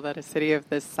remarkable that a city of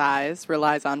this size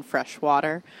relies on fresh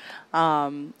water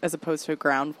as opposed to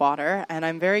groundwater. And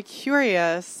I'm very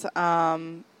curious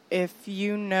if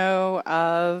you know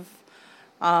of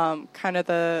kind of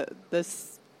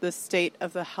the state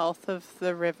of the health of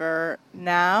the river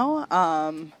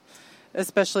now,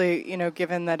 especially,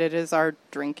 given that it is our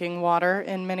drinking water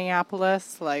in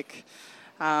Minneapolis. Like,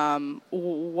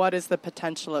 What is the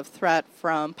potential of threat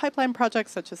from pipeline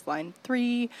projects such as Line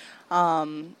 3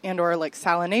 and or like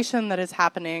salination that is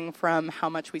happening from how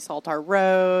much we salt our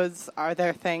roads? Are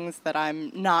there things that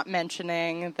I'm not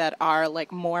mentioning that are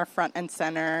like more front and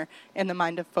center in the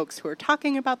mind of folks who are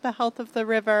talking about the health of the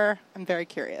river? I'm very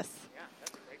curious.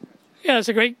 Yeah, that's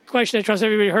a great question. I trust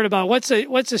everybody heard about. What's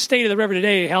the state of the river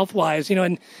today, health-wise?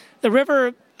 And the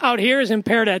river out here is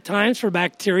impaired at times for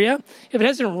bacteria. If it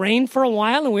hasn't rained for a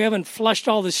while and we haven't flushed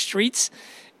all the streets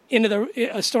into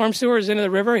the storm sewers into the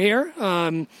river here,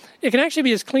 it can actually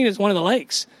be as clean as one of the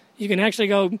lakes. You can actually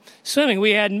go swimming.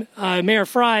 We had Mayor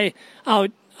Fry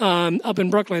out up in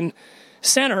Brooklyn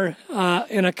Center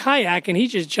in a kayak, and he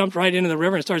just jumped right into the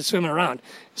river and started swimming around.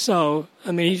 So,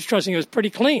 he's trusting it was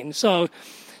pretty clean. So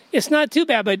it's not too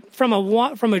bad, but from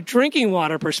a drinking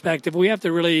water perspective, we have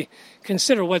to really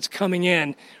consider what's coming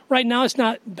in. Right now, it's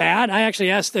not bad. I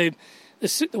actually asked the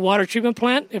water treatment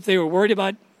plant if they were worried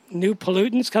about new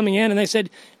pollutants coming in, and they said,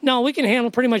 no, we can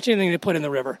handle pretty much anything they put in the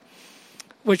river,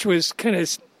 which was kind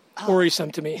of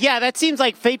worrisome to me. Yeah, that seems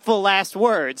like fateful last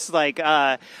words. Like,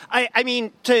 to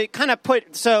kind of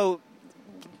put, so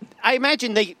I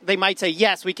imagine they might say,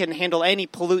 yes, we can handle any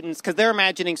pollutants, because they're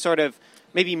imagining sort of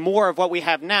maybe more of what we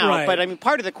have now. Right. But,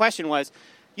 part of the question was,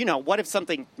 what if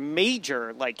something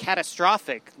major, like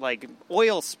catastrophic, like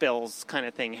oil spills kind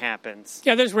of thing happens?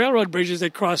 Yeah, there's railroad bridges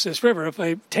that cross this river. If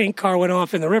a tank car went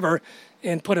off in the river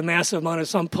and put a massive amount of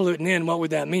some pollutant in, what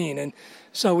would that mean? And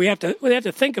so we have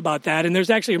to think about that. And there's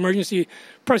actually emergency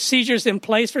procedures in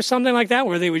place for something like that,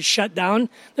 where they would shut down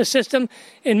the system.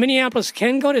 And Minneapolis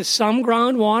can go to some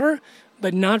groundwater,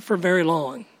 but not for very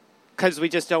long. Because we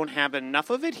just don't have enough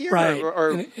of it here? Right.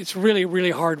 Or And it's really, really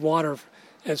hard water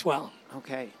as well.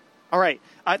 Okay. All right.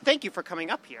 Thank you for coming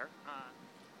up here.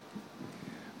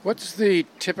 What's the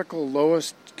typical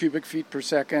lowest cubic feet per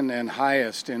second and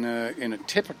highest in a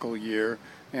typical year?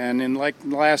 And in like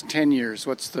the last 10 years,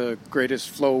 what's the greatest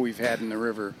flow we've had in the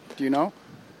river? Do you know?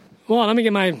 Well, let me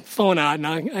get my phone out.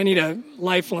 Now I need a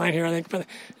lifeline here, I think.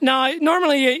 No,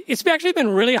 normally it's actually been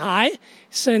really high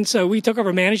since we took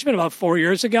over management about 4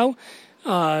 years ago.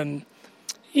 In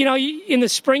the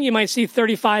spring you might see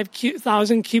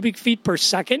 35,000 cubic feet per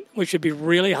second, which would be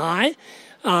really high.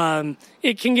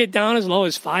 It can get down as low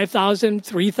as 5,000,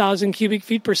 3,000 cubic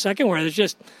feet per second, where there's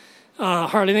just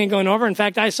hardly anything going over. In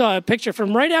fact, I saw a picture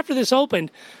from right after this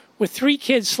opened with 3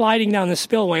 kids sliding down the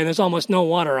spillway, and there's almost no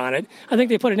water on it. I think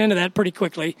they put an end to that pretty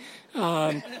quickly.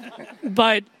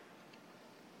 But,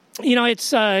 it's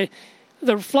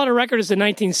the flood of record is the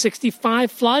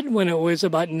 1965 flood, when it was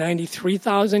about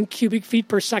 93,000 cubic feet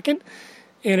per second.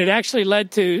 And it actually led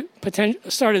to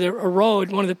started to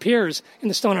erode one of the piers in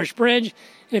the Stone Arch Bridge.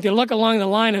 And if you look along the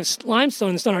line of limestone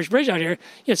in the Stone Arch Bridge out here,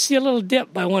 you'll see a little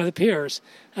dip by one of the piers.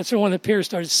 That's where one of the piers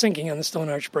started sinking on the Stone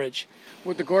Arch Bridge.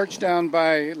 Would the gorge down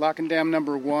by Lock and Dam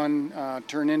number 1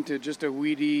 turn into just a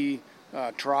weedy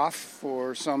trough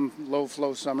for some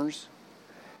low-flow summers?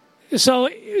 So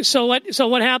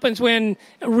what happens when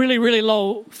a really, really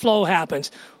low flow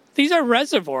happens? These are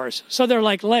reservoirs, so they're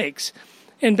like lakes.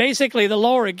 And basically, the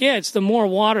lower it gets, the more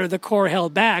water the Corps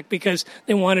held back because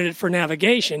they wanted it for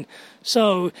navigation.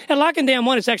 So at Lock and Dam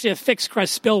 1, it's actually a fixed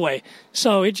crest spillway.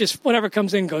 So it just, whatever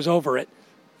comes in goes over it.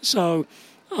 So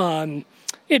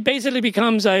it basically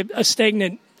becomes a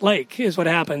stagnant lake is what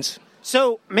happens.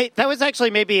 So that was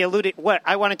actually maybe alluded, what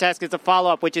I wanted to ask as a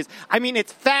follow-up, which is,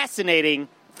 it's fascinating,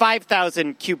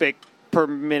 5,000 cubic per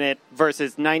minute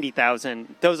versus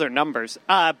 90,000. Those are numbers.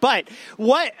 But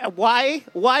why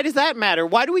does that matter?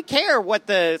 Why do we care what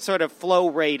the sort of flow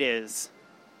rate is?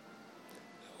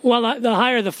 Well, the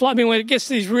higher the flow, when it gets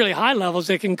to these really high levels,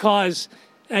 it can cause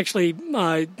actually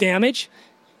damage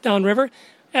downriver.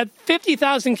 At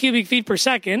 50,000 cubic feet per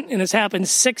second, and it's happened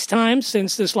 6 times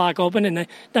since this lock opened in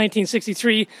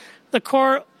 1963, the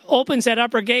Corps opens that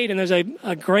upper gate, and there's a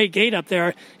gray gate up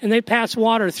there, and they pass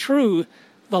water through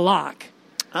the lock.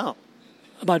 Oh.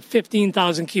 About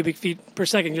 15,000 cubic feet per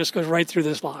second just goes right through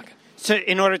this lock. So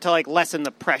in order to lessen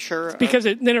the pressure? Because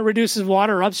then it reduces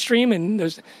water upstream, and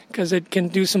because it can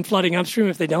do some flooding upstream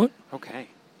if they don't. Okay.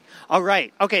 All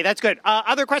right. Okay, that's good.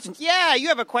 Other questions? Yeah, you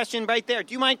have a question right there.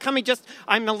 Do you mind coming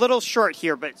I'm a little short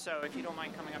here, but so if you don't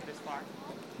mind coming up this far.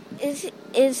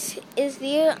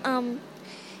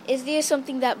 Is there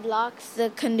something that blocks the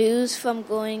canoes from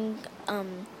going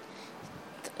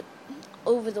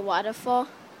over the waterfall?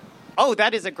 Oh,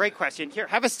 that is a great question. Here,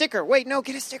 have a sticker. Wait, no,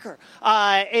 get a sticker.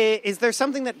 Is there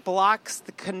something that blocks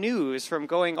the canoes from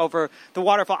going over the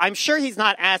waterfall? I'm sure he's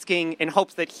not asking in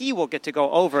hopes that he will get to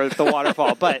go over the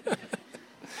waterfall, but...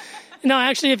 No,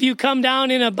 actually, if you come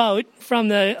down in a boat from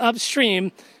the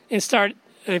upstream and start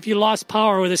if you lost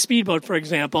power with a speedboat, for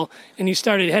example, and you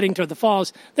started heading toward the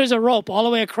falls, there's a rope all the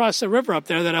way across the river up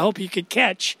there that I hope you could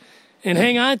catch and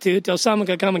hang on to till someone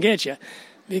could come and get you,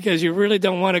 because you really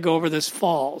don't want to go over this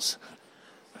falls.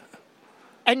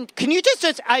 And can you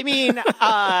just I mean,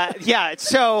 yeah,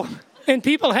 so... And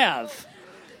people have.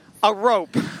 A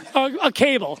rope. A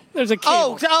cable. There's a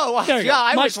cable. Yeah,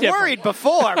 I was worried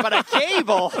before, but a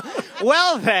cable.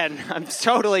 Well, then, I'm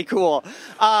totally cool.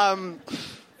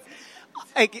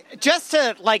 Just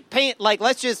to paint,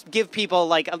 let's just give people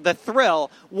the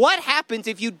thrill. What happens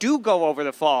if you do go over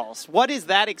the falls? What is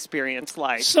that experience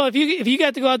like? So if you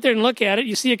got to go out there and look at it,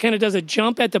 you see it kind of does a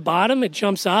jump at the bottom. It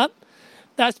jumps up.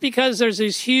 That's because there's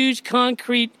these huge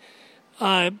concrete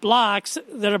blocks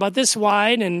that are about this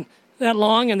wide and that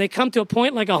long, and they come to a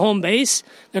point like a home base.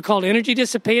 They're called energy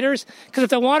dissipators, because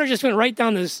if the water just went right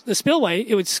down the spillway,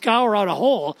 it would scour out a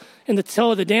hole, and the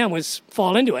toe of the dam would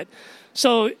fall into it.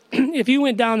 So if you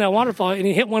went down that waterfall and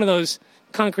you hit one of those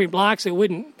concrete blocks, it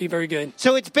wouldn't be very good.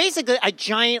 So it's basically a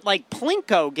giant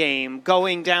Plinko game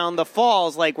going down the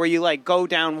falls, where you go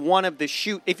down one of the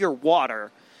chute if you're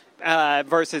water,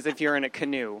 versus if you're in a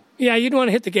canoe. Yeah, you'd want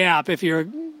to hit the gap if you're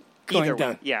going Either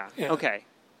down. Way. Yeah, okay.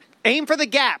 Aim for the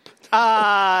gap.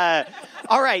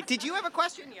 All right. Did you have a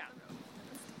question? Yeah.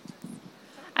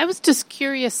 I was just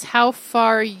curious how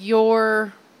far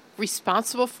you're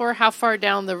responsible for, how far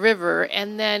down the river,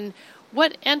 and then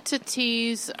what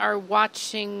entities are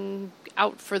watching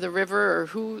out for the river, or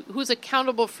who's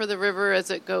accountable for the river as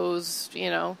it goes,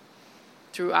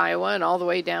 through Iowa and all the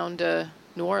way down to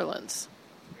New Orleans?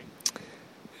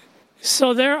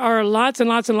 So there are lots and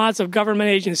lots and lots of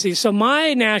government agencies. So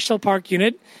my national park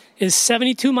unit is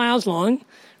 72 miles long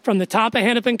from the top of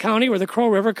Hennepin County, where the Crow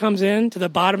River comes in, to the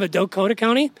bottom of Dakota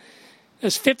County.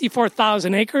 There's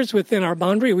 54,000 acres within our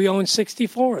boundary. We own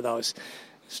 64 of those.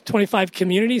 It's 25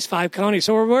 communities, 5 counties.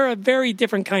 So we're a very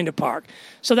different kind of park.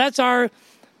 So that's the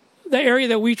area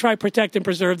that we try to protect and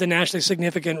preserve the nationally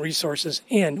significant resources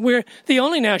in. We're the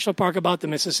only national park about the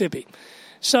Mississippi.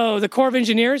 So the Corps of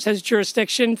Engineers has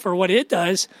jurisdiction for what it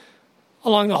does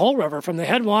along the whole river, from the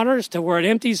headwaters to where it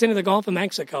empties into the Gulf of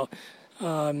Mexico.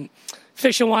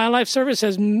 Fish and Wildlife Service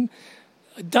has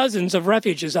dozens of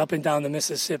refuges up and down the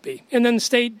Mississippi. And then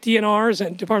state DNRs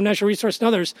and Department of Natural Resources and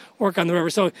others work on the river.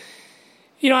 So,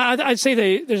 I'd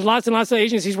say there's lots and lots of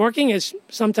agencies working.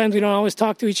 Sometimes we don't always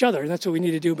talk to each other. That's what we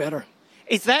need to do better.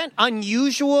 Is that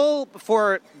unusual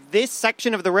for this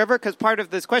section of the river? Because part of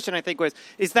this question, I think, was,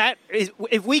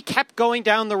 if we kept going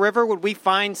down the river, would we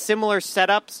find similar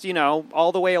setups,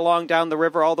 all the way along down the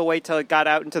river, all the way till it got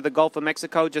out into the Gulf of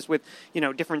Mexico, just with,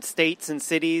 different states and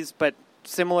cities, but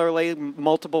similarly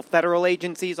multiple federal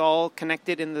agencies all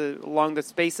connected along the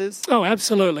spaces? Oh,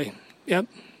 absolutely. Yep.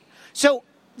 So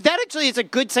that actually is a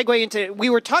good segue into, we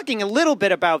were talking a little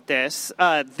bit about this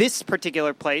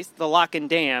particular place, the Lock and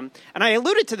Dam, and I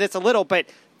alluded to this a little, but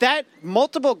that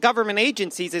multiple government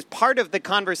agencies is part of the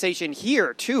conversation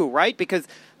here too, right? Because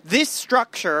this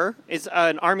structure is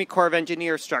an Army Corps of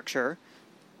Engineers structure,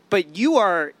 but you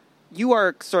are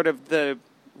sort of the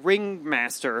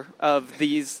ringmaster of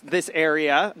this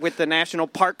area with the National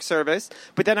Park Service.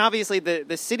 But then obviously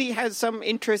the city has some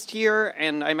interest here,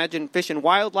 and I imagine Fish and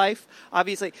Wildlife,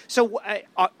 obviously. So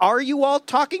are you all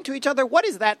talking to each other? What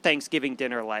is that Thanksgiving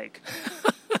dinner like?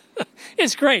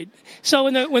 It's great. So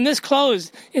when this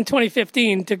closed in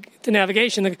 2015 to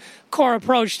navigation, the Corps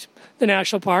approached the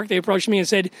national park. They approached me and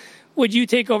said, "Would you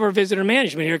take over visitor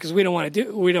management here? Because we don't want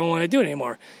to do it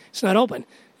anymore. It's not open."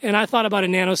 And I thought about a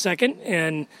nanosecond,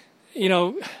 and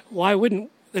why wouldn't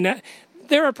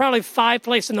there are probably 5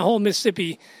 places in the whole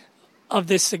Mississippi of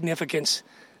this significance,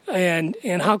 and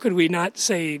how could we not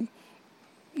say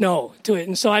no to it?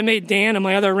 And so I made Dan and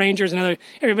my other rangers and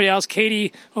everybody else,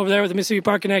 Katie over there with the Mississippi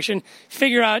Park Connection,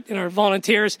 figure out, our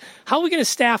volunteers, how are we going to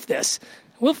staff this?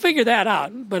 We'll figure that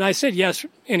out. But I said yes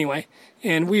anyway,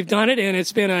 and we've done it, and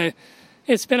it's been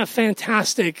a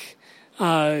fantastic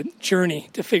journey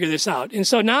to figure this out. And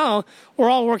so now we're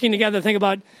all working together to think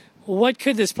about what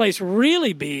could this place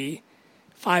really be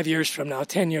 5 years from now,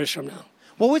 10 years from now.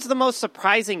 What was the most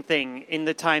surprising thing in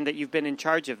the time that you've been in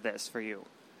charge of this for you?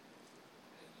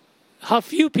 How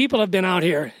few people have been out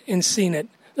here and seen it.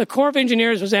 The Corps of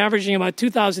Engineers was averaging about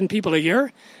 2,000 people a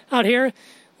year out here.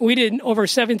 We did over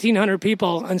 1,700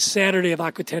 people on Saturday of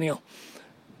Aquatennial.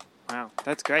 Wow,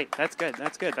 that's great. That's good.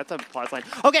 That's an applause line.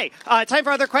 Okay, time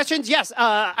for other questions? Yes,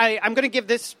 I'm going to give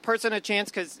this person a chance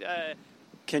because...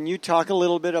 Can you talk a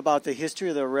little bit about the history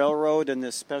of the railroad and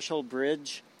this special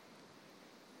bridge?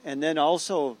 And then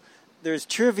also, there's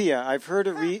trivia. I've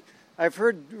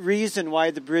heard reason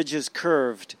why the bridge is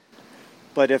curved.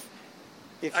 But if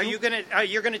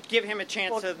You're gonna give him a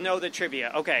chance to know the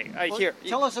trivia? Okay, here.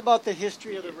 Tell us about the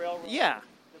history of the railroad. Yeah.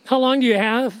 How long do you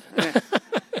have?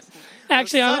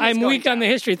 Actually, sun is I'm going weak on down. the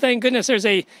history. Thank goodness there's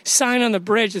a sign on the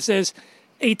bridge that says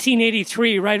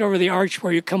 1883 right over the arch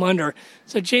where you come under.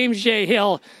 So James J.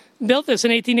 Hill built this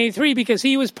in 1883 because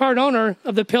he was part owner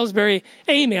of the Pillsbury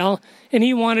A Mill, and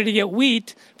he wanted to get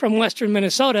wheat from western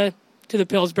Minnesota to the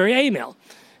Pillsbury A Mill.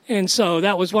 And so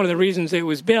that was one of the reasons it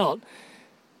was built.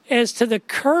 As to the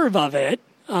curve of it,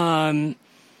 I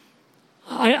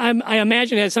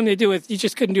imagine it had something to do with you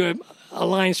just couldn't do a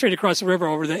line straight across the river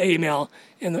over the A Mill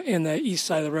in the east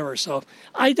side of the river. So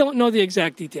I don't know the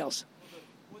exact details.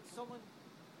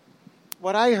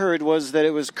 What I heard was that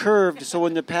it was curved, so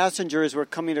when the passengers were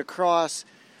coming across,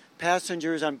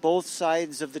 passengers on both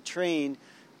sides of the train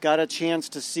got a chance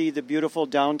to see the beautiful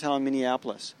downtown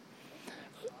Minneapolis.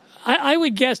 I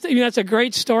would guess that's a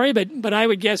great story, but I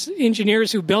would guess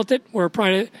engineers who built it were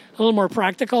probably a little more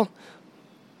practical.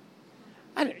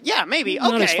 Yeah, maybe.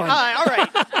 Not as Okay. fun. All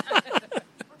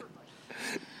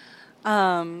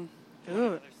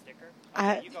right.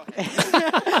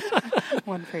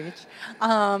 One for each.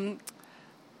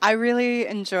 I really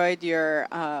enjoyed your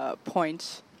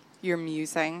point, your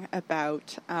musing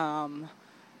about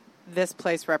this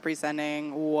place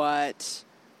representing what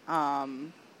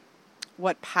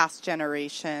past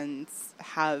generations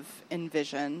have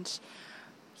envisioned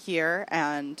here,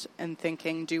 and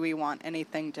thinking, do we want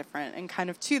anything different? And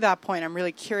kind of to that point, I'm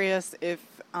really curious if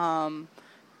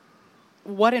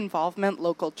what involvement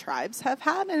local tribes have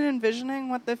had in envisioning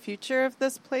what the future of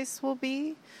this place will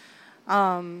be.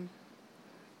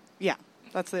 Yeah,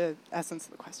 that's the essence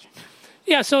of the question.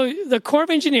 Yeah, so the Corps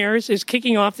of Engineers is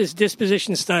kicking off this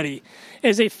disposition study.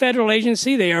 As a federal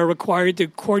agency, they are required to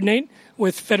coordinate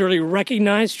with federally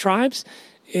recognized tribes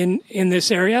in this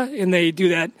area, and they do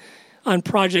that on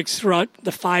projects throughout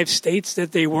the 5 states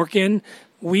that they work in.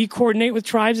 We coordinate with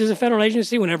tribes as a federal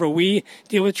agency whenever we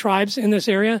deal with tribes in this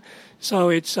area. So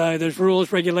it's there's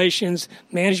rules, regulations,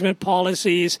 management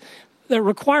policies that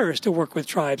require us to work with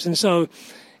tribes. And so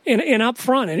and up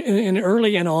front and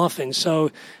early and often.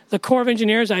 So the Corps of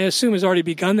Engineers, I assume, has already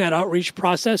begun that outreach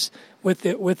process with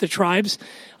the tribes.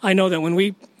 I know that when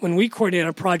we coordinate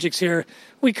on projects here,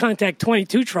 we contact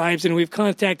 22 tribes, and we've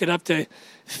contacted up to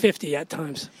 50 at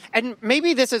times. And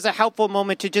maybe this is a helpful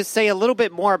moment to just say a little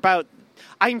bit more about.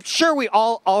 I'm sure we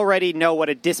all already know what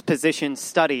a disposition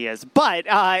study is, but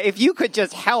if you could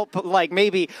just help, like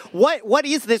maybe what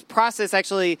is this process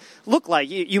actually look like?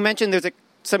 You mentioned there's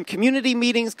some community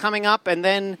meetings coming up, and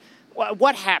then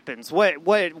what happens? What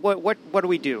do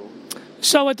we do?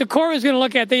 So what the Corps is going to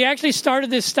look at, they actually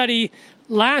started this study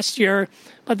last year,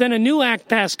 but then a new act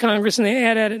passed Congress, and they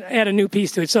add a new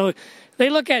piece to it. So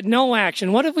they look at no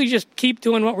action. What if we just keep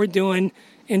doing what we're doing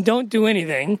and don't do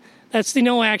anything? That's the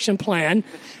no action plan.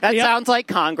 That sounds like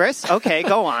Congress. Okay,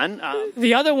 go on.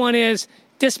 The other one is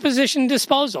disposition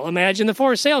disposal. Imagine the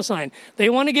for sale sign. They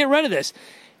want to get rid of this.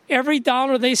 Every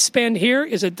dollar they spend here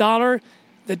is a dollar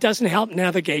that doesn't help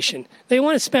navigation. They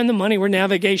want to spend the money where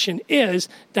navigation is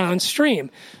downstream.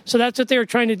 So that's what they were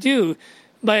trying to do.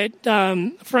 But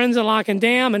Friends of Lock and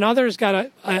Dam and others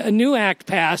got a new act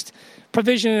passed,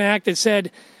 provision in an act that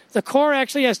said the Corps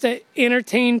actually has to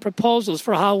entertain proposals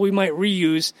for how we might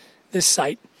reuse this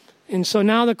site. And so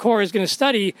now the Corps is going to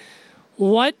study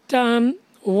what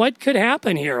could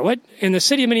happen here. And the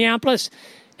city of Minneapolis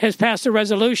has passed a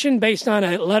resolution based on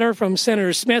a letter from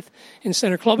Senator Smith and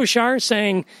Senator Klobuchar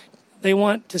saying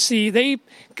they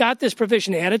got this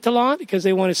provision added to law because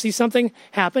they want to see something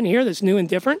happen here that's new and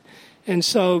different. And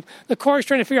so the Corps is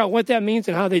trying to figure out what that means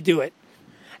and how they do it.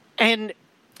 And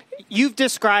you've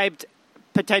described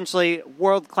potentially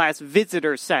world-class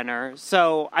visitor center.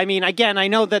 So, I mean, again, I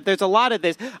know that there's a lot of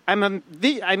this.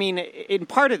 In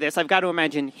part of this, I've got to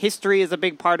imagine history is a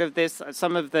big part of this.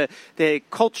 Some of the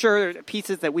culture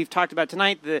pieces that we've talked about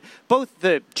tonight, both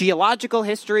the geological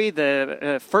history,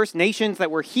 the First Nations that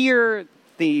were here,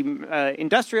 the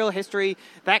industrial history,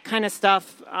 that kind of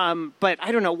stuff. But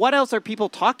I don't know, what else are people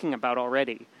talking about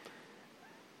already?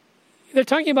 They're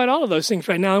talking about all of those things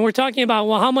right now, and we're talking about,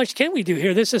 well, how much can we do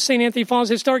here? This is St. Anthony Falls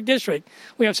Historic District.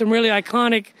 We have some really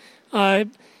iconic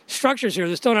structures here,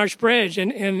 the Stone Arch Bridge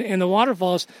and the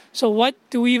waterfalls. So what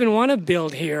do we even want to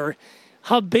build here?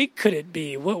 How big could it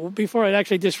be before it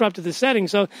actually disrupted the setting?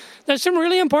 So there's some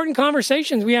really important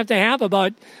conversations we have to have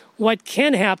about what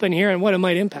can happen here and what it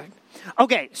might impact.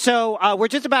 Okay, so we're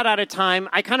just about out of time.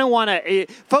 I kind of want to...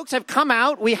 folks have come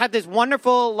out. We had this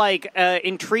wonderful,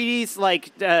 entreaties, at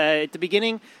the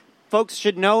beginning. folks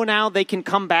should know now they can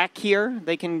come back here.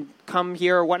 They can come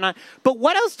here or whatnot. But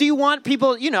what else do you want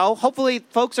people, hopefully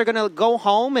folks are going to go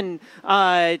home and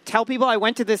tell people I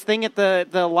went to this thing at the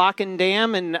Locken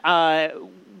Dam. And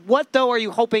what, though, are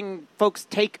you hoping folks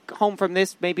take home from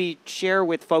this, maybe share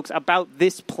with folks about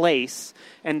this place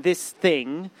and this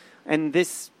thing and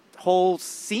this whole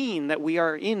scene that we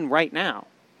are in right now?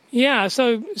 Yeah,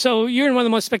 so you're in one of the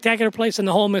most spectacular places in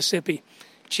the whole Mississippi.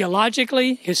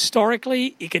 Geologically,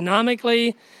 historically,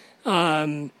 economically,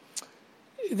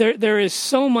 there is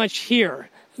so much here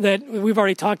that we've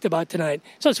already talked about tonight.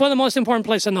 So it's one of the most important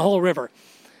places on the whole river.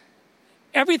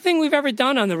 Everything we've ever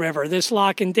done on the river, this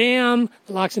Locken Dam,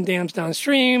 the locks and dams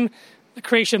downstream, the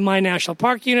creation of my National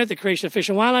Park Unit, the creation of Fish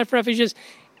and Wildlife Refuges,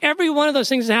 every one of those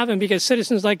things has happened because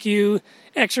citizens like you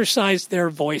exercised their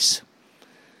voice.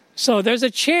 So there's a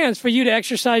chance for you to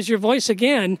exercise your voice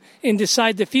again and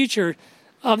decide the future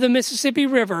of the Mississippi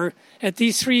River at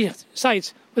these 3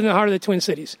 sites within the heart of the Twin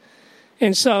Cities.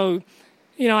 And so,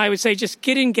 I would say just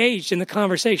get engaged in the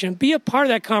conversation. Be a part of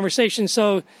that conversation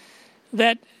so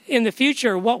that in the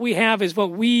future, what we have is what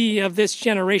we of this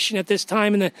generation at this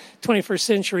time in the 21st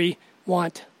century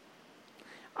want.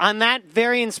 On that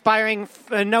very inspiring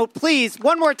note, please,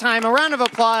 one more time, a round of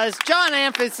applause. John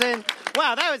Amphenson.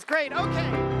 Wow, that was great.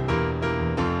 Okay.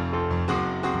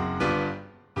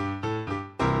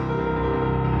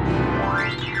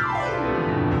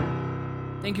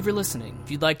 Thank you for listening. If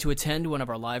you'd like to attend one of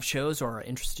our live shows or are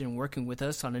interested in working with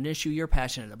us on an issue you're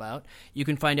passionate about, you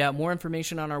can find out more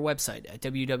information on our website at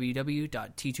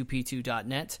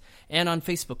www.t2p2.net and on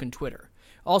Facebook and Twitter.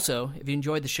 Also, if you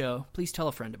enjoyed the show, please tell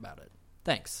a friend about it.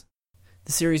 Thanks.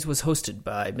 The series was hosted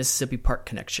by Mississippi Park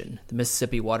Connection, the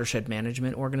Mississippi Watershed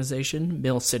Management Organization,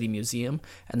 Mill City Museum,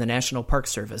 and the National Park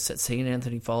Service at St.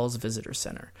 Anthony Falls Visitor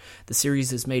Center. The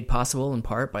series is made possible in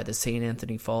part by the St.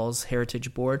 Anthony Falls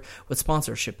Heritage Board, with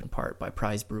sponsorship in part by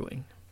Prize Brewing.